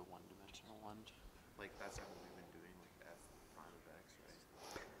 if you have the one-dimensional one, like that's what we've been doing with f prime of x,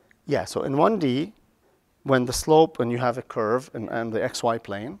 right? Yeah, so in 1D, when the slope, when you have a curve and the xy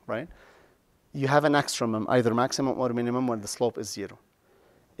plane, right, you have an extremum, either maximum or minimum, when the slope is 0.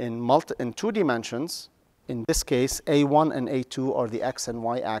 In two dimensions, in this case, a1 and a2 are the x and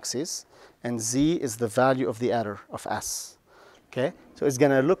y axes, and z is the value of the error of s. Okay, so it's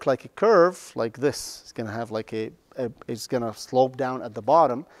going to look like a curve like this. It's going to have like it's going to slope down at the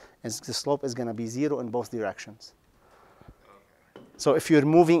bottom, and the slope is going to be 0 in both directions. So if you're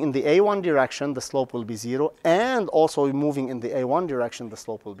moving in the a1 direction, the slope will be 0, and also moving in the a1 direction, the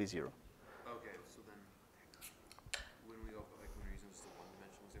slope will be 0. Okay, so then when we go like when we're using just the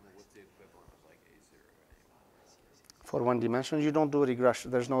one-dimensional example, what's the equivalent of like a0 or a1? For one dimension, you don't do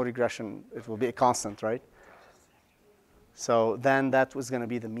regression. There's no regression. It will be a constant, right? So then that was going to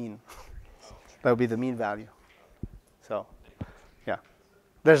be the mean. That would be the mean value. So, yeah.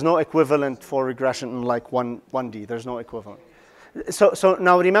 There's no equivalent for regression in like 1D. There's no equivalent. So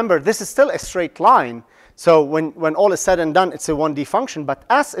now remember, this is still a straight line. So when all is said and done, it's a 1D function. But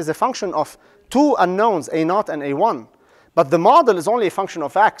S is a function of two unknowns, a0 and a1. But the model is only a function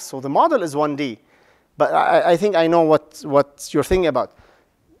of x. So the model is 1D. But I think I know what you're thinking about.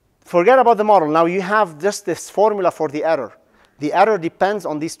 Forget about the model. Now you have just this formula for the error. The error depends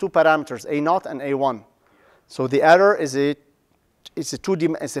on these two parameters, a0 and a1. So the error is a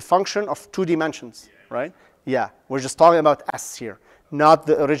function of two dimensions, right? Yeah, we're just talking about S here, not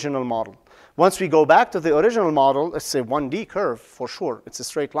the original model. Once we go back to the original model, it's a 1D curve for sure. It's a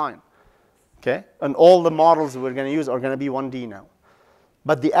straight line, okay? And all the models we're going to use are going to be 1D now.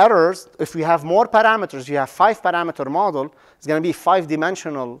 But the errors, if we have more parameters, you have 5-parameter model, it's going to be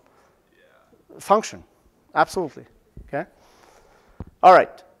 5-dimensional function. Absolutely, okay? All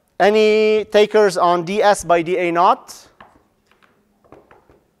right. Any takers on ds by dA0?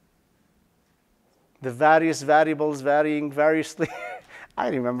 The various variables varying variously. I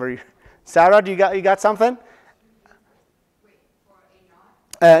remember you. Sarah, you got something?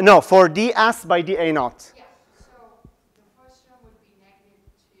 No, for ds by dA naught. Yeah, so the first term would be -2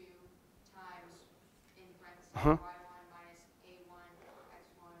 times, in parentheses, y1 minus a1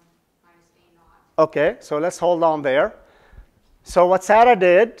 x1 minus a naught. Okay, so let's hold on there. So what Sarah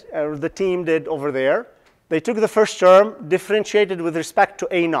did, or the team did over there, they took the first term, differentiated with respect to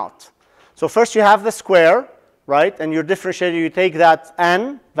a naught. So first you have the square, right? And you're differentiating, you take that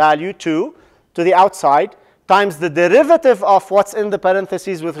n value 2 to the outside, times the derivative of what's in the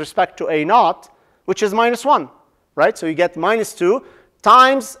parentheses with respect to a naught, which is -1, right? So you get -2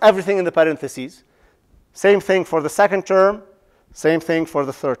 times everything in the parentheses. Same thing for the second term, same thing for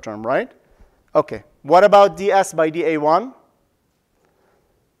the third term, right? Okay, what about ds by dA1?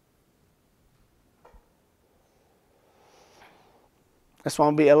 This one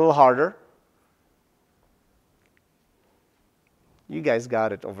will be a little harder. You guys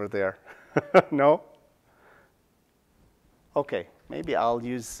got it over there. No? Okay, maybe I'll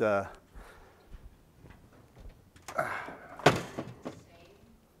use... Same, but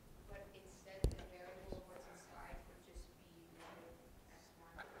instead the variable what's inside would just be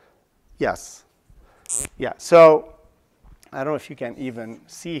 -x1. Yes. Yeah, so I don't know if you can even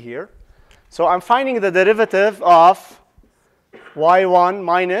see here. So I'm finding the derivative of y1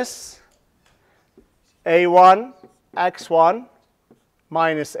 minus a1 x1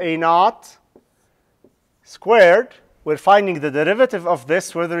 minus a naught squared. We're finding the derivative of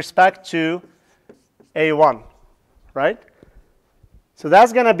this with respect to a1, right? So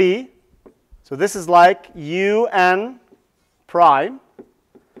that's going to be, so this is like un prime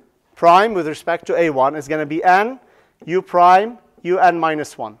with respect to a1 is going to be n u prime un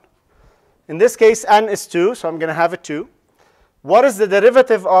minus 1. In this case, n is 2, so I'm going to have a 2. What is the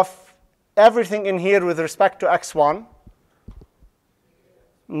derivative of everything in here with respect to x1?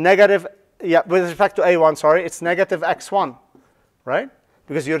 Negative, yeah, with respect to a1, sorry, it's negative x1, right?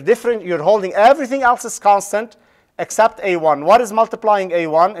 Because you're holding everything else is constant except a1. What is multiplying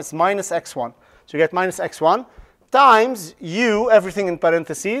a1? It's minus x1. So you get minus x1 times u, everything in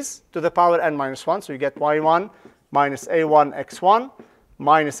parentheses, to the power n minus 1. So you get y1 minus a1 x1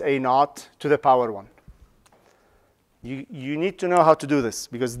 minus a naught to the power 1. You need to know how to do this,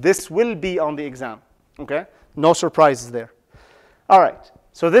 because this will be on the exam, okay? No surprises there. All right,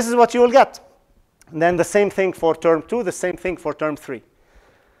 so this is what you will get. And then the same thing for term 2, the same thing for term 3.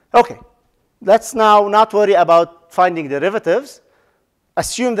 Okay, let's now not worry about finding derivatives.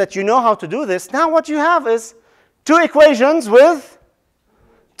 Assume that you know how to do this. Now what you have is 2 equations with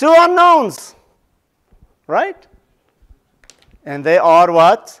 2 unknowns, right? And they are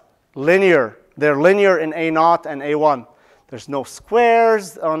what? Linear. They're linear in a naught and a1. There's no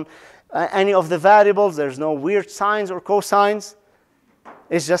squares on any of the variables. There's no weird signs or cosines.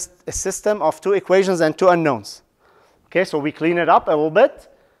 It's just a system of 2 equations and 2 unknowns. Okay, so we clean it up a little bit.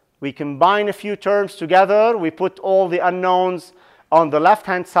 We combine a few terms together. We put all the unknowns on the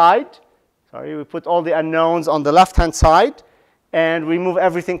left-hand side. Sorry, we put all the unknowns on the left-hand side. And we move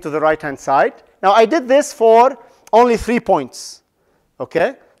everything to the right-hand side. Now, I did this for only 3 points.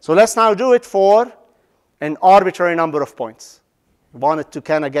 Okay? So let's now do it for an arbitrary number of points. We wanted to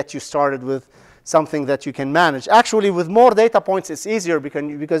kind of get you started with something that you can manage. Actually, with more data points, it's easier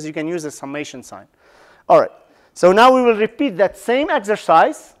because you can use a summation sign. All right. So now we will repeat that same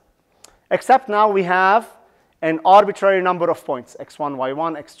exercise, except now we have an arbitrary number of points, x1,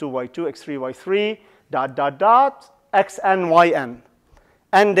 y1, x2, y2, x3, y3, dot, dot, dot, xn, yn.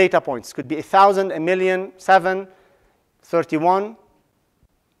 N data points. Could be 1,000, 1,000,000, 7, 31.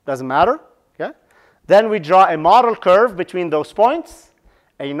 Doesn't matter. Okay? Then we draw a model curve between those points.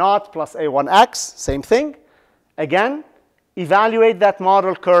 A naught plus a1x, same thing. Again, evaluate that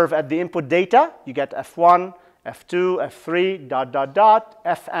model curve at the input data. You get f1, f2, f3, dot, dot, dot,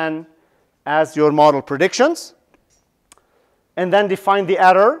 fn as your model predictions. And then define the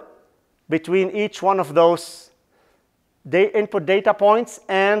error between each one of those input data points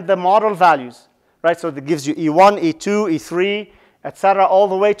and the model values. Right? So that gives you E1, E2, E3, etc., all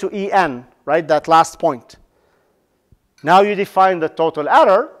the way to En, right? That last point. Now you define the total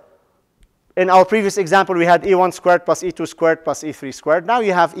error. In our previous example, we had E1 squared plus E2 squared plus E3 squared. Now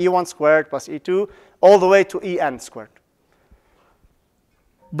you have E1 squared plus E2 all the way to En squared.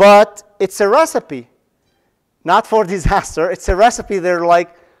 But it's a recipe, not for disaster. It's a recipe. They're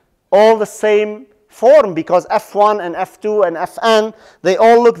like all the same form because F1 and F2 and Fn, they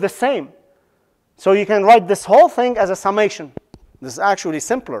all look the same. So you can write this whole thing as a summation. This is actually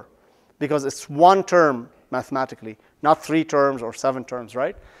simpler because it's one term mathematically, not 3 terms or 7 terms,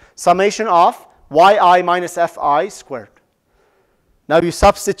 right? Summation of yi minus fi squared. Now you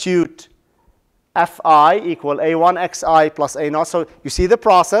substitute fi equal a1 xi plus a naught. So you see the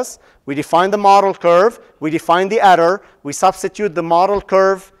process. We define the model curve. We define the error. We substitute the model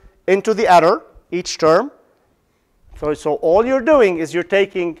curve into the error, each term. So all you're doing is you're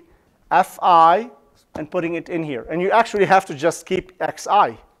taking fi and putting it in here. And you actually have to just keep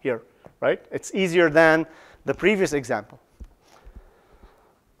xi here, right? It's easier than the previous example.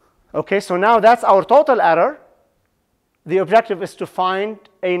 OK, so now that's our total error. The objective is to find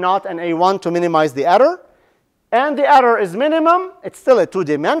a0 and a1 to minimize the error. And the error is minimum. It's still a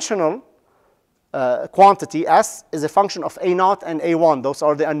two-dimensional quantity. S is a function of a0 and a1. Those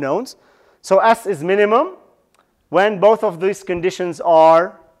are the unknowns. So S is minimum when both of these conditions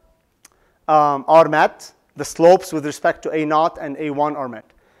are met. The slopes with respect to a0 and a1 are met.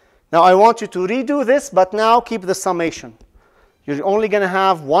 Now, I want you to redo this, but now keep the summation. You're only going to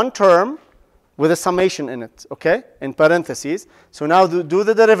have one term with a summation in it, OK, in parentheses. So now do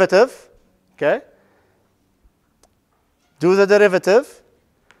the derivative, OK? Do the derivative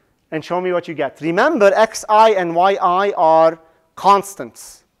and show me what you get. Remember, xi and yi are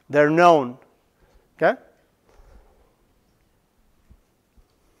constants. They're known, OK? In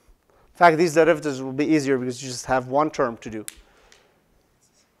fact, these derivatives will be easier because you just have one term to do.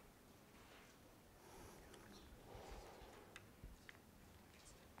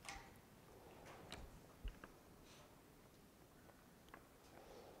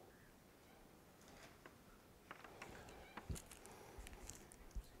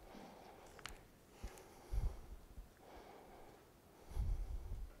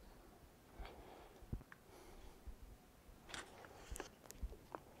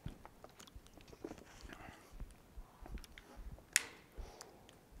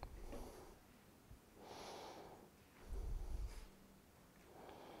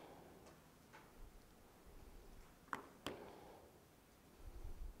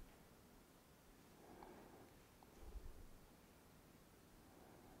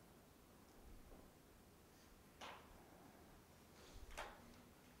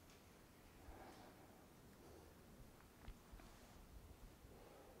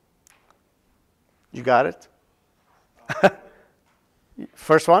 You got it?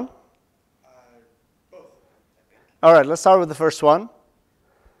 First one? Both. All right, let's start with the first one.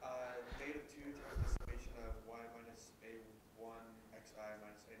 Negative 2 times the summation of y minus a1 xi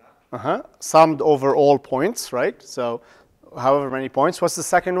minus a0. Summed over all points, right? So however many points. What's the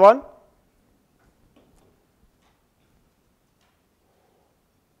second one?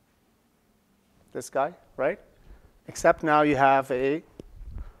 This guy, right? Except now you have a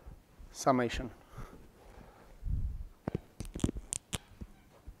summation.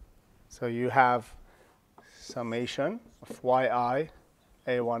 So you have summation of yi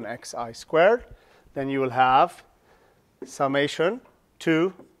a1 xi squared. Then you will have summation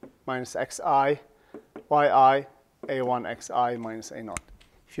 2 minus xi yi a1 xi minus a0.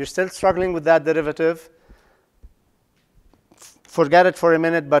 If you're still struggling with that derivative, forget it for a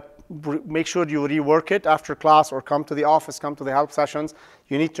minute, but make sure you rework it after class or come to the office, come to the help sessions.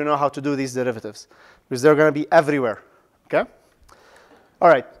 You need to know how to do these derivatives because they're going to be everywhere. OK? All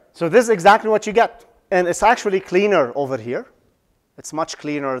right. So this is exactly what you get. And it's actually cleaner over here. It's much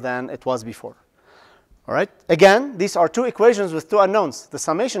cleaner than it was before. All right. Again, these are two equations with two unknowns. The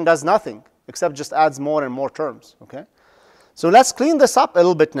summation does nothing except just adds more and more terms. OK? So let's clean this up a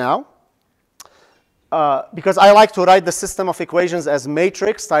little bit now. Because I like to write the system of equations as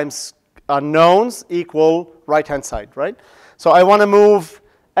matrix times unknowns equal right-hand side, right? So I want to move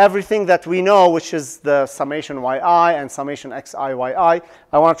everything that we know, which is the summation yi and summation xi yi. I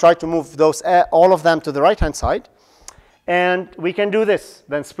want to try to move those all of them to the right-hand side. And we can do this.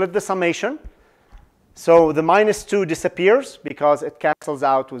 Then split the summation. So the minus 2 disappears because it cancels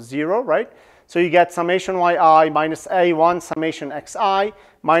out with 0, right? So you get summation yi minus a1 summation xi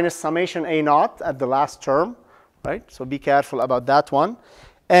minus summation a0 at the last term, right? So be careful about that one.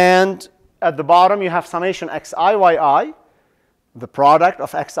 And at the bottom, you have summation xi yi, the product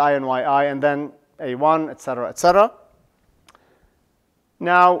of xi and yi, and then a1, et cetera, et cetera.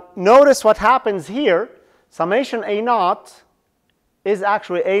 Now, notice what happens here. Summation a0 is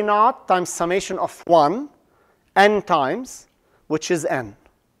actually a0 times summation of 1, n times, which is n.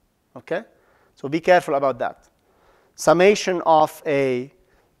 OK? So be careful about that. Summation of a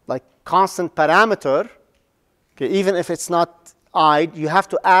constant parameter, okay, even if it's not I, you have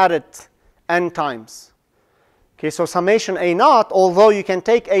to add it n times. Okay, so summation a0, although you can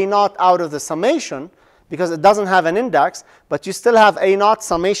take a0 out of the summation because it doesn't have an index, but you still have a0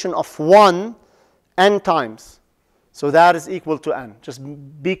 summation of 1 n times. So that is equal to n. Just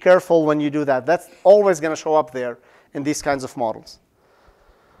be careful when you do that. That's always going to show up there in these kinds of models.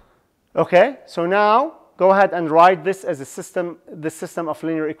 Okay, so now go ahead and write this as a system, the system of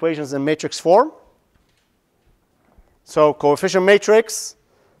linear equations in matrix form. So coefficient matrix,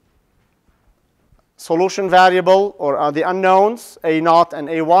 solution variable or the unknowns, A0 and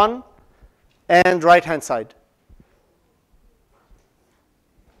A1, and right-hand side.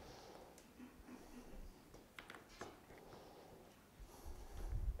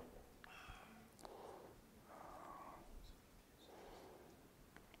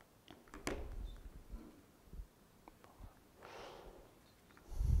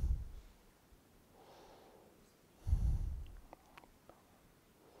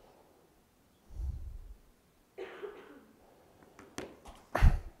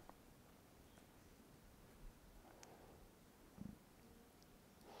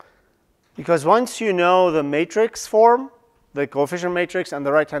 Because once you know the matrix form, the coefficient matrix and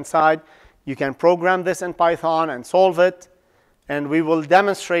the right-hand side, you can program this in Python and solve it. And we will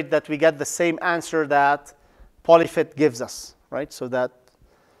demonstrate that we get the same answer that polyfit gives us, right? So that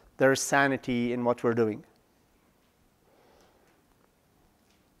there is sanity in what we're doing.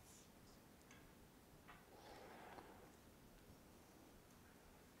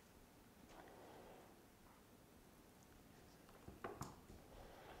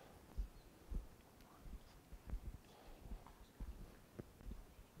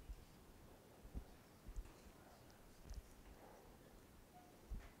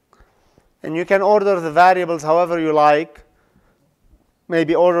 And you can order the variables however you like.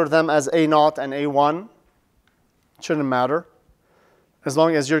 Maybe order them as A0 and A1. Shouldn't matter, as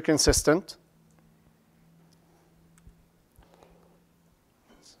long as you're consistent.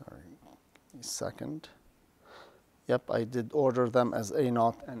 Sorry, a second. Yep, I did order them as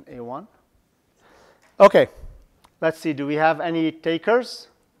A0 and A1. Okay, let's see. Do we have any takers?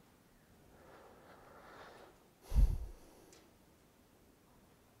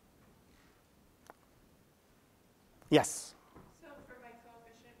 Yes. So for my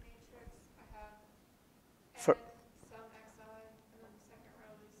coefficient matrix, I have For- some xi, and then the second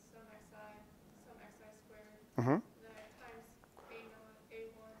row is some xi squared. Mm-hmm. Then I times a0,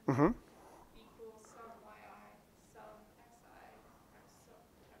 a1 Mm-hmm. equals some yi, some xi times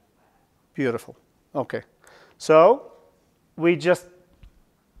yi. Beautiful. Okay. So we just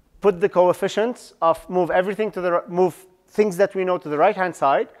put the coefficients of move everything to the move things that we know to the right-hand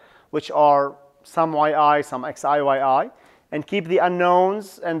side, which are some yi, some xi, yi, and keep the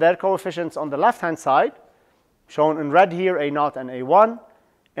unknowns and their coefficients on the left-hand side, shown in red here, A0 and A1,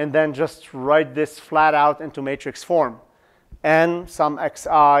 and then just write this flat out into matrix form. N some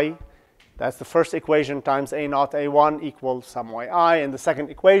xi, that's the first equation, times A0, A1 equals some yi, and the second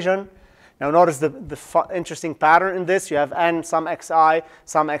equation. Now notice the interesting pattern in this. You have n some xi,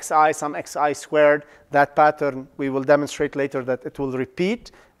 some xi, some xi squared. That pattern, we will demonstrate later that it will repeat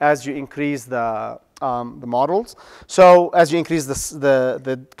as you increase the models. So as you increase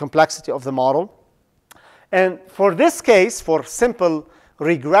the complexity of the model. And for this case, for simple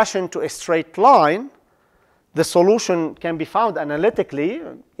regression to a straight line, the solution can be found analytically.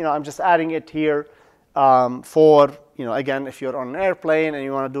 You know, I'm just adding it here for, you know, again, if you're on an airplane and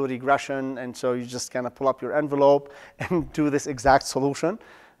you want to do regression, and so you just kind of pull up your envelope and do this exact solution,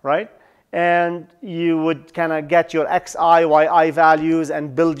 right? And you would kind of get your xi, yi values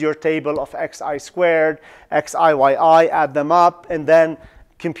and build your table of xi squared, xi, yi, add them up, and then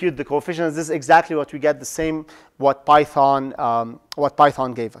compute the coefficients. This is exactly what we get, the same what Python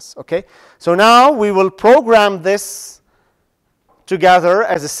gave us. Okay, so now we will program this together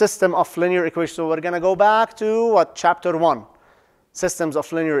as a system of linear equations. So we're going to go back to what, chapter 1, systems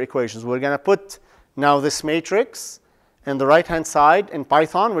of linear equations. We're going to put now this matrix in the right-hand side in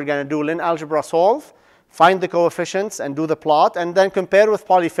Python. We're going to do lin algebra solve, find the coefficients and do the plot, and then compare with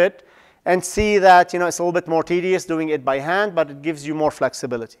polyfit and see that, you know, it's a little bit more tedious doing it by hand, but it gives you more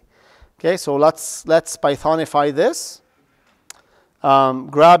flexibility. Okay, so let's Pythonify this.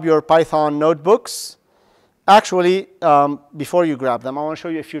 Grab your Python notebooks. Actually, before you grab them, I want to show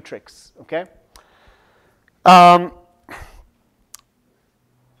you a few tricks. Okay.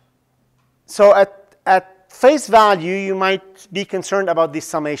 So at face value, you might be concerned about these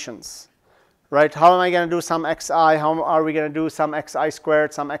summations, right? How am I going to do some xi? How are we going to do some xi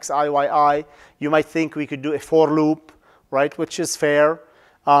squared, some xi, yi? You might think we could do a for loop, right, which is fair.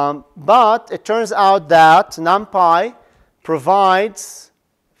 But it turns out that NumPy provides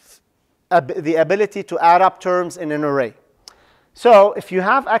the ability to add up terms in an array. So if you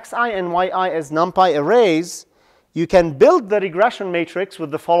have xi and yi as NumPy arrays, you can build the regression matrix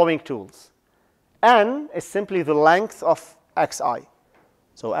with the following tools. N is simply the length of xi.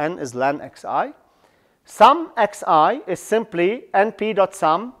 So n is len xi. Sum xi is simply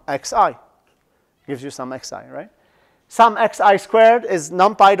np.sum xi. Gives you sum xi, right? Sum xi squared is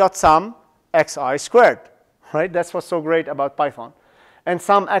numpy.sum xi squared, right? That's what's so great about Python. And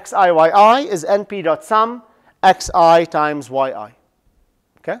sum xiyi is np.sum xi times yi.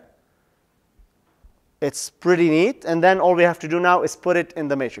 Okay? It's pretty neat. And then all we have to do now is put it in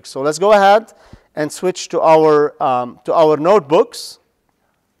the matrix. So let's go ahead and switch to our notebooks.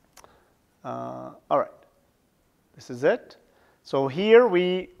 All right. This is it. So here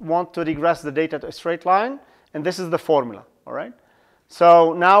we want to regress the data to a straight line. And this is the formula. All right.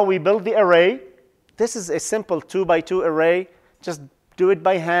 So now we build the array. This is a simple 2 by 2 array. Just do it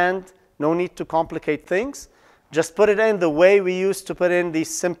by hand. No need to complicate things. Just put it in the way we used to put in these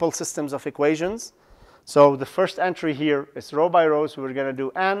simple systems of equations. So the first entry here is row by row. So we're going to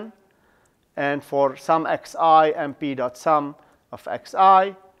do n. And for sum xi, np.sum of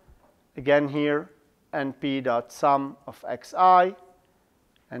xi. Again here, np.sum of xi.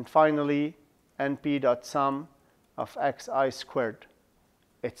 And finally, np.sum of xi squared.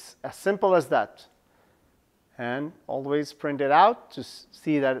 It's as simple as that. And always print it out to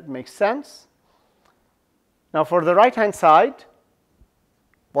see that it makes sense. Now for the right-hand side,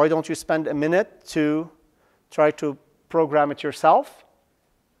 why don't you spend a minute to try to program it yourself?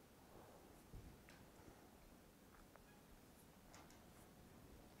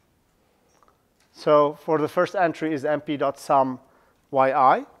 So for the first entry is np.sum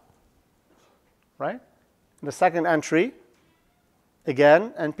yi, right? The second entry,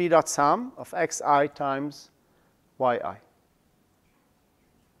 again, np.sum of xi times yi.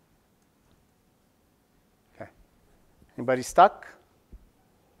 Okay. Anybody stuck?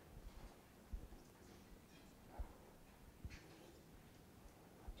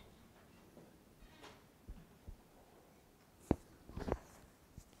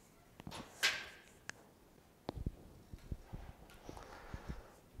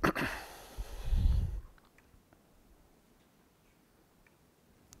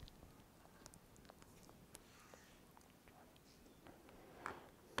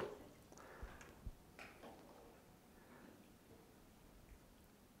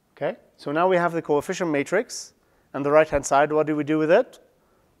 Okay, so now we have the coefficient matrix on the right-hand side. What do we do with it?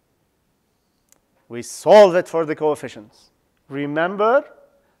 We solve it for the coefficients. Remember,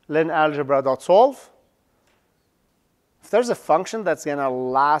 len algebra.solve. If there's a function that's going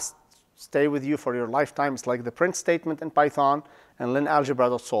to stay with you for your lifetime, it's like the print statement in Python and len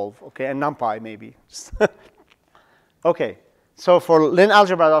algebra.solve, okay, and numpy maybe. Okay, so for len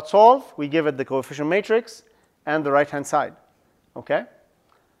algebra.solve, we give it the coefficient matrix and the right-hand side, okay?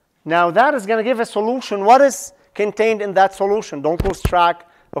 Now that is going to give a solution. What is contained in that solution? Don't lose track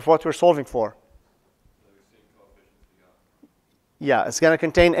of what we're solving for. Yeah, it's going to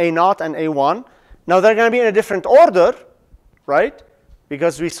contain A0 and A1. Now they're going to be in a different order, right?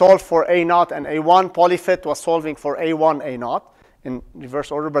 Because we solved for A0 and A1. Polyfit was solving for A1, A0 in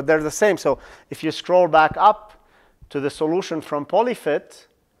reverse order, but they're the same. So if you scroll back up to the solution from Polyfit,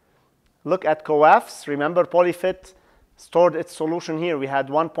 look at coefs. Remember, Polyfit stored its solution here. We had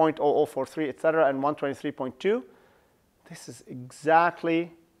 1.0043, etc., and 123.2. This is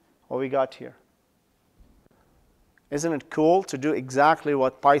exactly what we got here. Isn't it cool to do exactly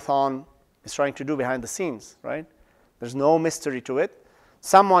what Python is trying to do behind the scenes, right? There's no mystery to it.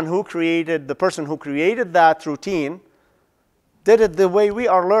 The person who created that routine did it the way we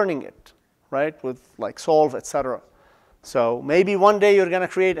are learning it, right? With like solve, etc. So maybe one day you're going to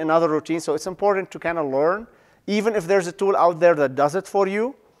create another routine. So it's important to kind of learn. Even if there's a tool out there that does it for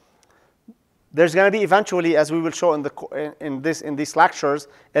you, there's going to be eventually, as we will show in these lectures,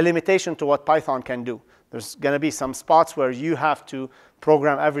 a limitation to what Python can do. There's going to be some spots where you have to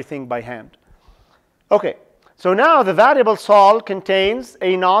program everything by hand. Okay, so now the variable sol contains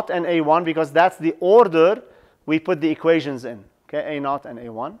A0 and A1 because that's the order we put the equations in. Okay, A0 and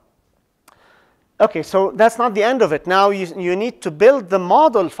A1. Okay, so that's not the end of it. Now you need to build the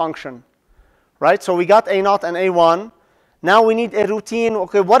model function. Right, so we got A0 and A1. Now we need a routine.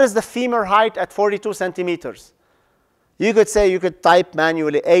 Okay, what is the femur height at 42 centimeters? You could type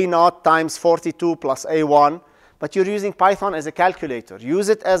manually A0 times 42 plus A1, but you're using Python as a calculator. Use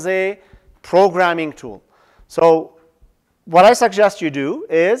it as a programming tool. So what I suggest you do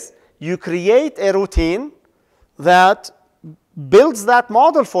is you create a routine that builds that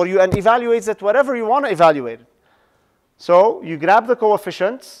model for you and evaluates it wherever you want to evaluate it. So you grab the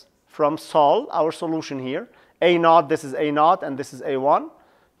coefficients from sol, our solution here. A0, this is A0, and this is A1.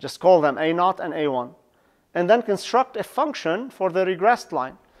 Just call them A0 and A1. And then construct a function for the regressed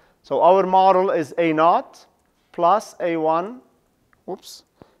line. So our model is A0 plus A1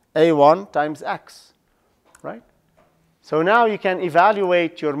 times x. right? So now you can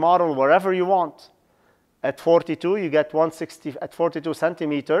evaluate your model wherever you want. At 42, you get 160, at 42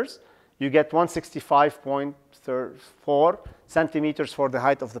 centimeters, you get 165.4 centimeters for the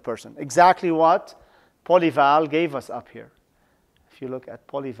height of the person. Exactly what polyval gave us up here. If you look at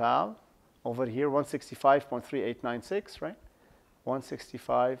polyval, over here, 165.3896, right?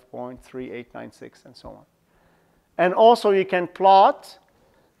 165.3896, and so on. And also, you can plot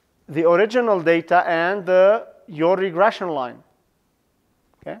the original data and your regression line,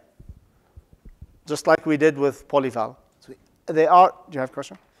 okay? Just like we did with polyval. So they are, do you have a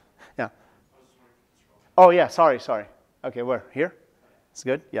question? Yeah. Oh, yeah, sorry. Okay, where? Here? It's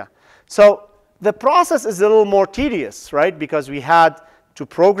good, yeah. So the process is a little more tedious, right? Because we had to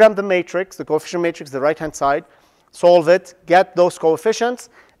program the matrix, the coefficient matrix, the right-hand side, solve it, get those coefficients,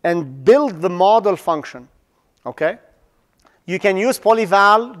 and build the model function, okay? You can use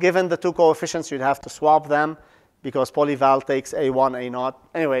polyval. Given the two coefficients, you'd have to swap them because polyval takes A1, A0.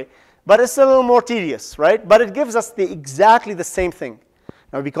 Anyway, but it's a little more tedious, right? But it gives us exactly the same thing.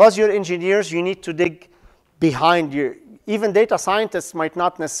 Now, because you're engineers, you need to dig behind your, even data scientists might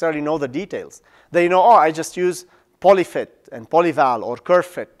not necessarily know the details. They know, oh, I just use polyfit and polyval or curve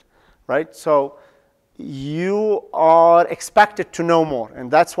fit, right? So you are expected to know more, and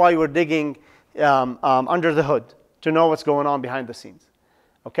that's why we're digging under the hood to know what's going on behind the scenes,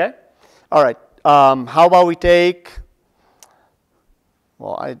 okay? All right, how about we take,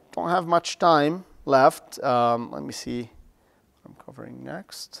 well, I don't have much time left. Let me see what I'm covering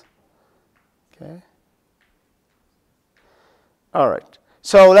next, okay? All right,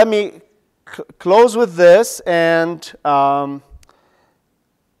 so let me close with this, and I'll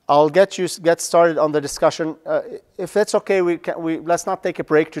get started on the discussion. If it's okay, let's not take a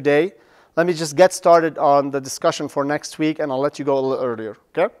break today. Let me just get started on the discussion for next week, and I'll let you go a little earlier,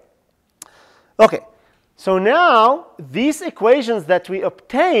 okay? Okay, so now these equations that we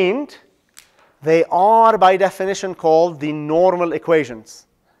obtained, they are by definition called the normal equations.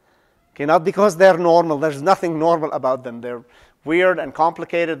 Okay, not because they're normal. There's nothing normal about them. They're weird and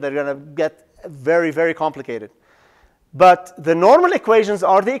complicated. They're going to get very, very complicated. But the normal equations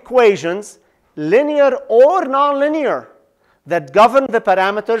are the equations, linear or nonlinear, that govern the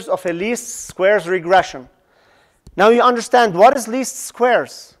parameters of a least squares regression. Now you understand, what is least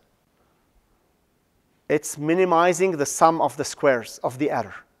squares? It's minimizing the sum of the squares of the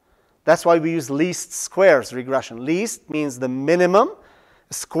error. That's why we use least squares regression. Least means the minimum,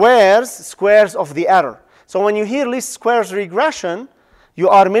 squares of the error. So when you hear least squares regression, you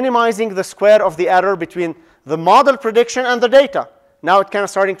are minimizing the square of the error between the model prediction and the data. Now it's kind of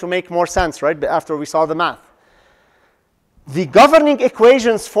starting to make more sense, right, after we saw the math. The governing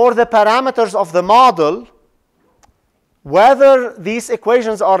equations for the parameters of the model, whether these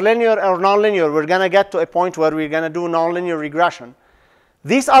equations are linear or nonlinear, we're going to get to a point where we're going to do nonlinear regression.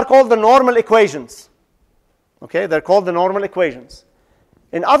 These are called the normal equations. Okay, they're called the normal equations.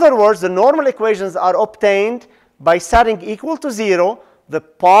 In other words, the normal equations are obtained by setting equal to 0 the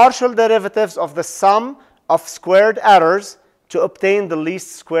partial derivatives of the sum of squared errors to obtain the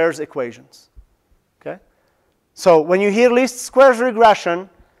least squares equations. Okay? So when you hear least squares regression,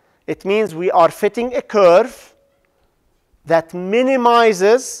 it means we are fitting a curve that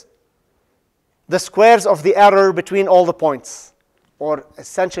minimizes the squares of the error between all the points, or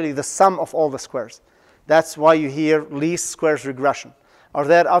essentially the sum of all the squares. That's why you hear least squares regression. Are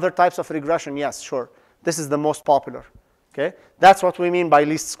there other types of regression? Yes, sure. This is the most popular. Okay? That's what we mean by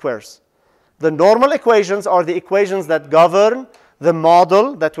least squares. The normal equations are the equations that govern the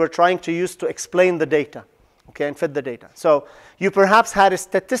model that we're trying to use to explain the data, okay, and fit the data. So you perhaps had a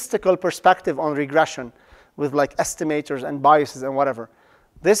statistical perspective on regression with like estimators and biases and whatever.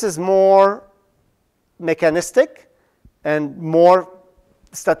 This is more mechanistic, and more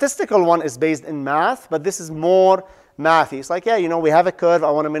statistical one is based in math, but this is more mathy. It's like, yeah, you know, we have a curve. I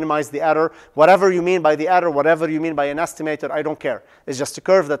want to minimize the error. Whatever you mean by the error, whatever you mean by an estimator, I don't care. It's just a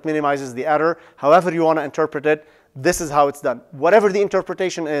curve that minimizes the error. However you want to interpret it, this is how it's done. Whatever the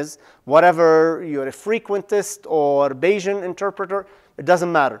interpretation is, whatever you're a frequentist or Bayesian interpreter, it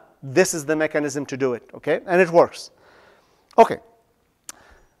doesn't matter. This is the mechanism to do it, okay? And it works. Okay.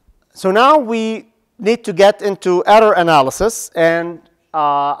 So now we need to get into error analysis, and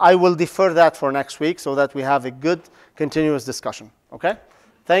I will defer that for next week so that we have a good continuous discussion, okay?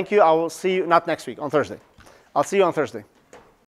 Thank you. I will see you, not next week, on Thursday. I'll see you on Thursday.